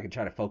gonna see if I can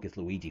try to focus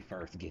Luigi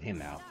first to get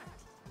him out.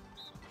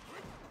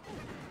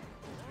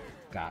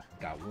 Got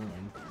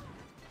one.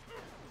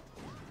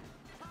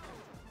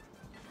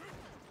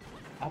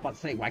 I was about to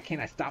say, why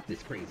can't I stop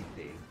this crazy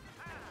thing?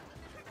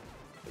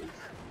 Oops.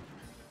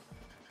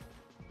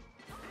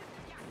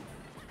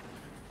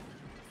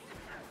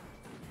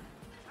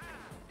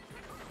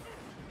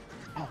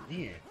 Oh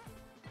man.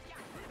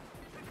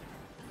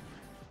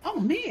 Oh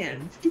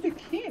man, stupid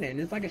cannon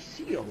is like a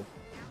shield.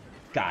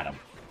 Got him.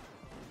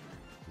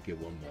 Get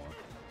one more.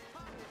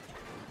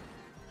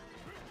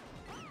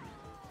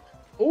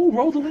 Oh,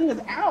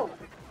 Rosalina's out.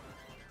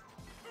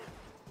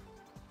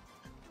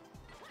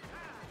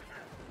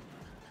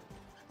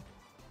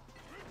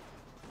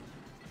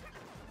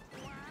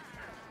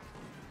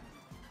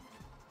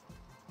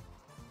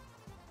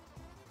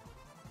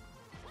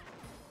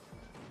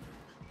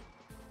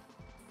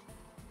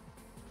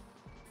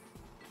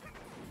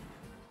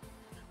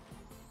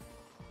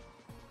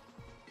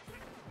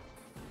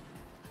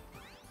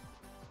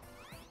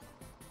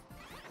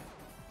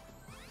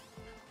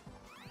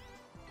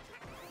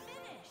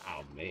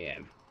 Oh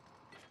man.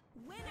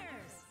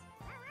 Winners.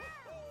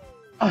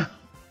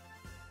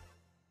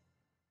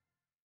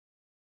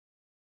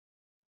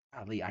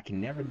 Golly, I can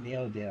never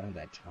nail down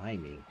that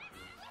timing.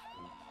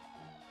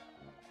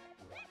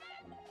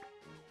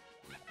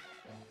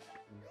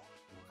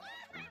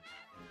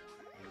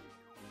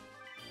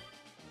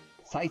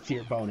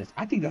 Sightseer bonus.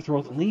 I think that's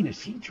Rosalina.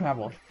 She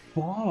traveled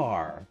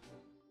far.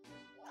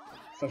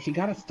 So she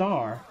got a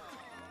star.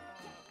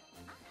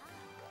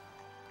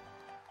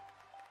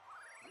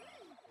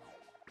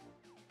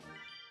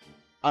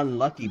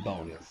 Unlucky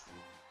bonus.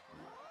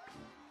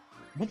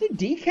 Was it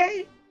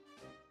DK?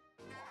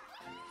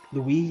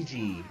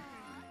 Luigi.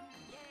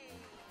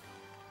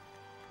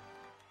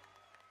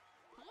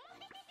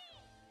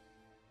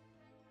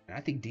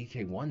 I think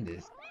DK won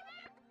this.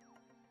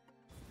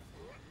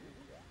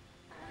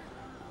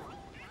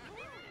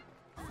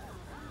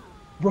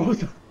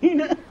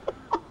 Rosalina.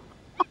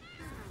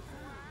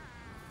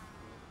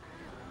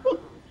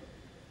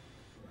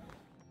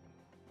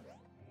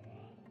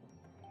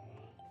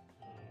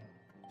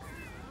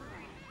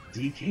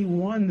 DK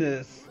won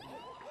this.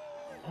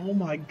 Oh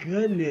my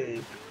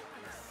goodness.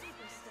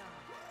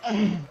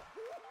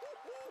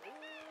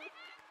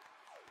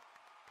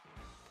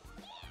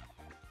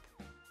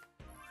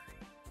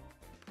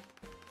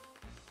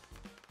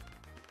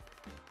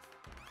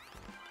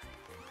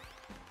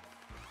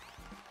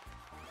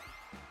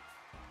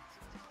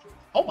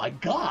 Oh my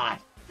god.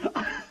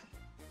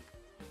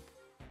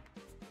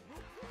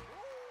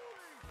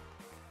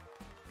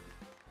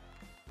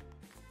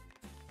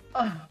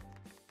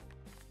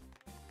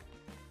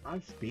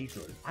 I'm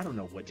speechless. I don't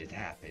know what just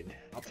happened.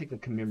 I'll take a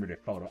commemorative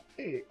photo.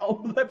 Hey,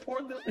 oh, that poor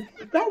little...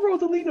 That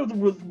Rosalina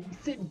was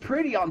sitting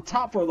pretty on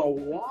top for a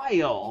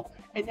while.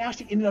 And now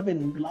she ended up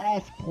in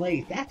last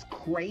place. That's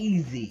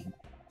crazy.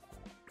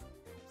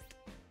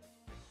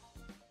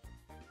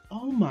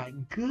 Oh my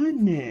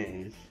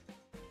goodness.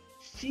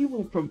 She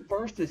went from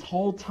first this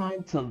whole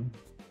time to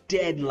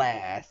dead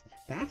last.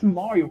 That's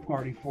Mario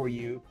Party for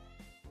you.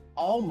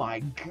 Oh my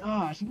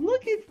gosh,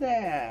 look at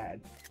that.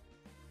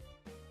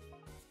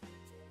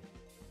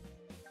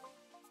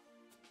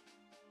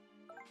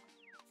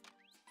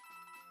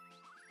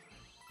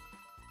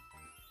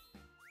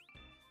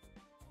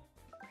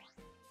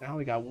 I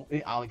only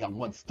got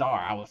one star.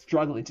 I was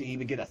struggling to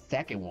even get a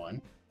second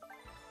one.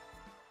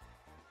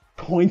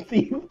 Coin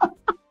thief.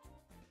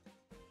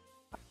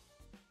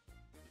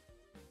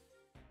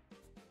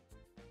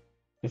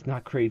 It's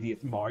not crazy.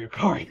 It's Mario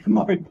Kart.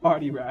 Mario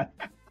Party, right?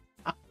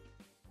 Oh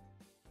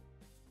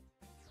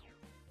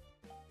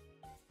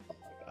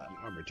my god!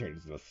 I'm returning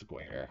to the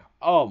square.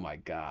 Oh my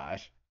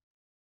gosh.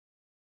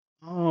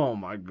 Oh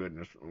my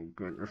goodness. Oh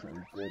goodness. Oh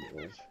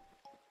goodness.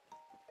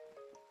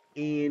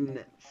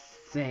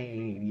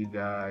 Insane, you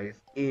guys.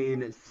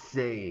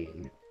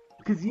 Insane.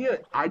 Because yeah,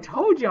 I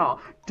told y'all,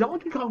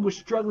 Donkey Kong was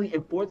struggling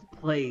in 4th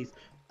place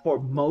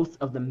for most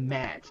of the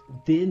match.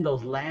 Then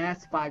those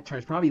last 5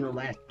 turns, probably the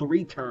last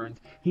 3 turns,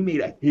 he made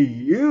a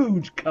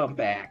huge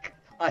comeback.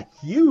 A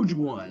huge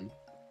one.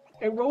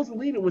 And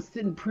Rosalina was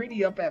sitting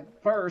pretty up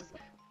at first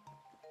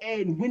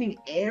and winning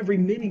every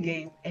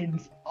minigame.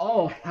 And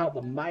oh, how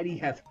the mighty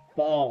has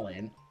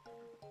fallen.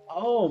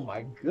 Oh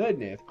my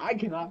goodness, I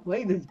cannot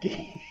play this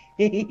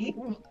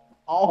game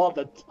all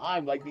the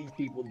time like these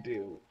people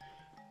do.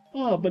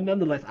 Oh, but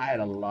nonetheless, I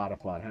had a lot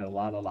of fun. I had a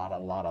lot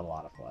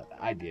of fun.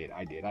 I did.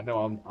 I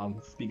know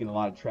I'm speaking a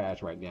lot of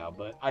trash right now,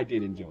 but I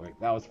did enjoy it.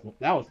 That was fun.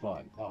 That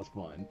was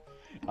fun.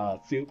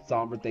 Soup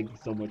Somber, thank you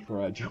so much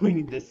for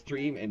joining this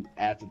stream. And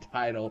as the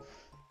title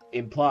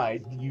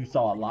implies, you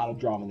saw a lot of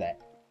drama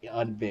that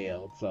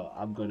unveiled. So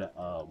I'm gonna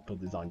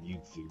put this on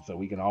YouTube so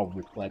we can all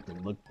reflect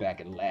and look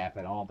back and laugh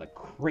at all the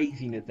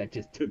craziness that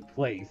just took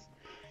place.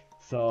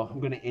 So I'm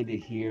gonna end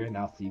it here, and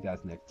I'll see you guys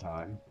next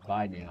time.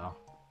 Bye now.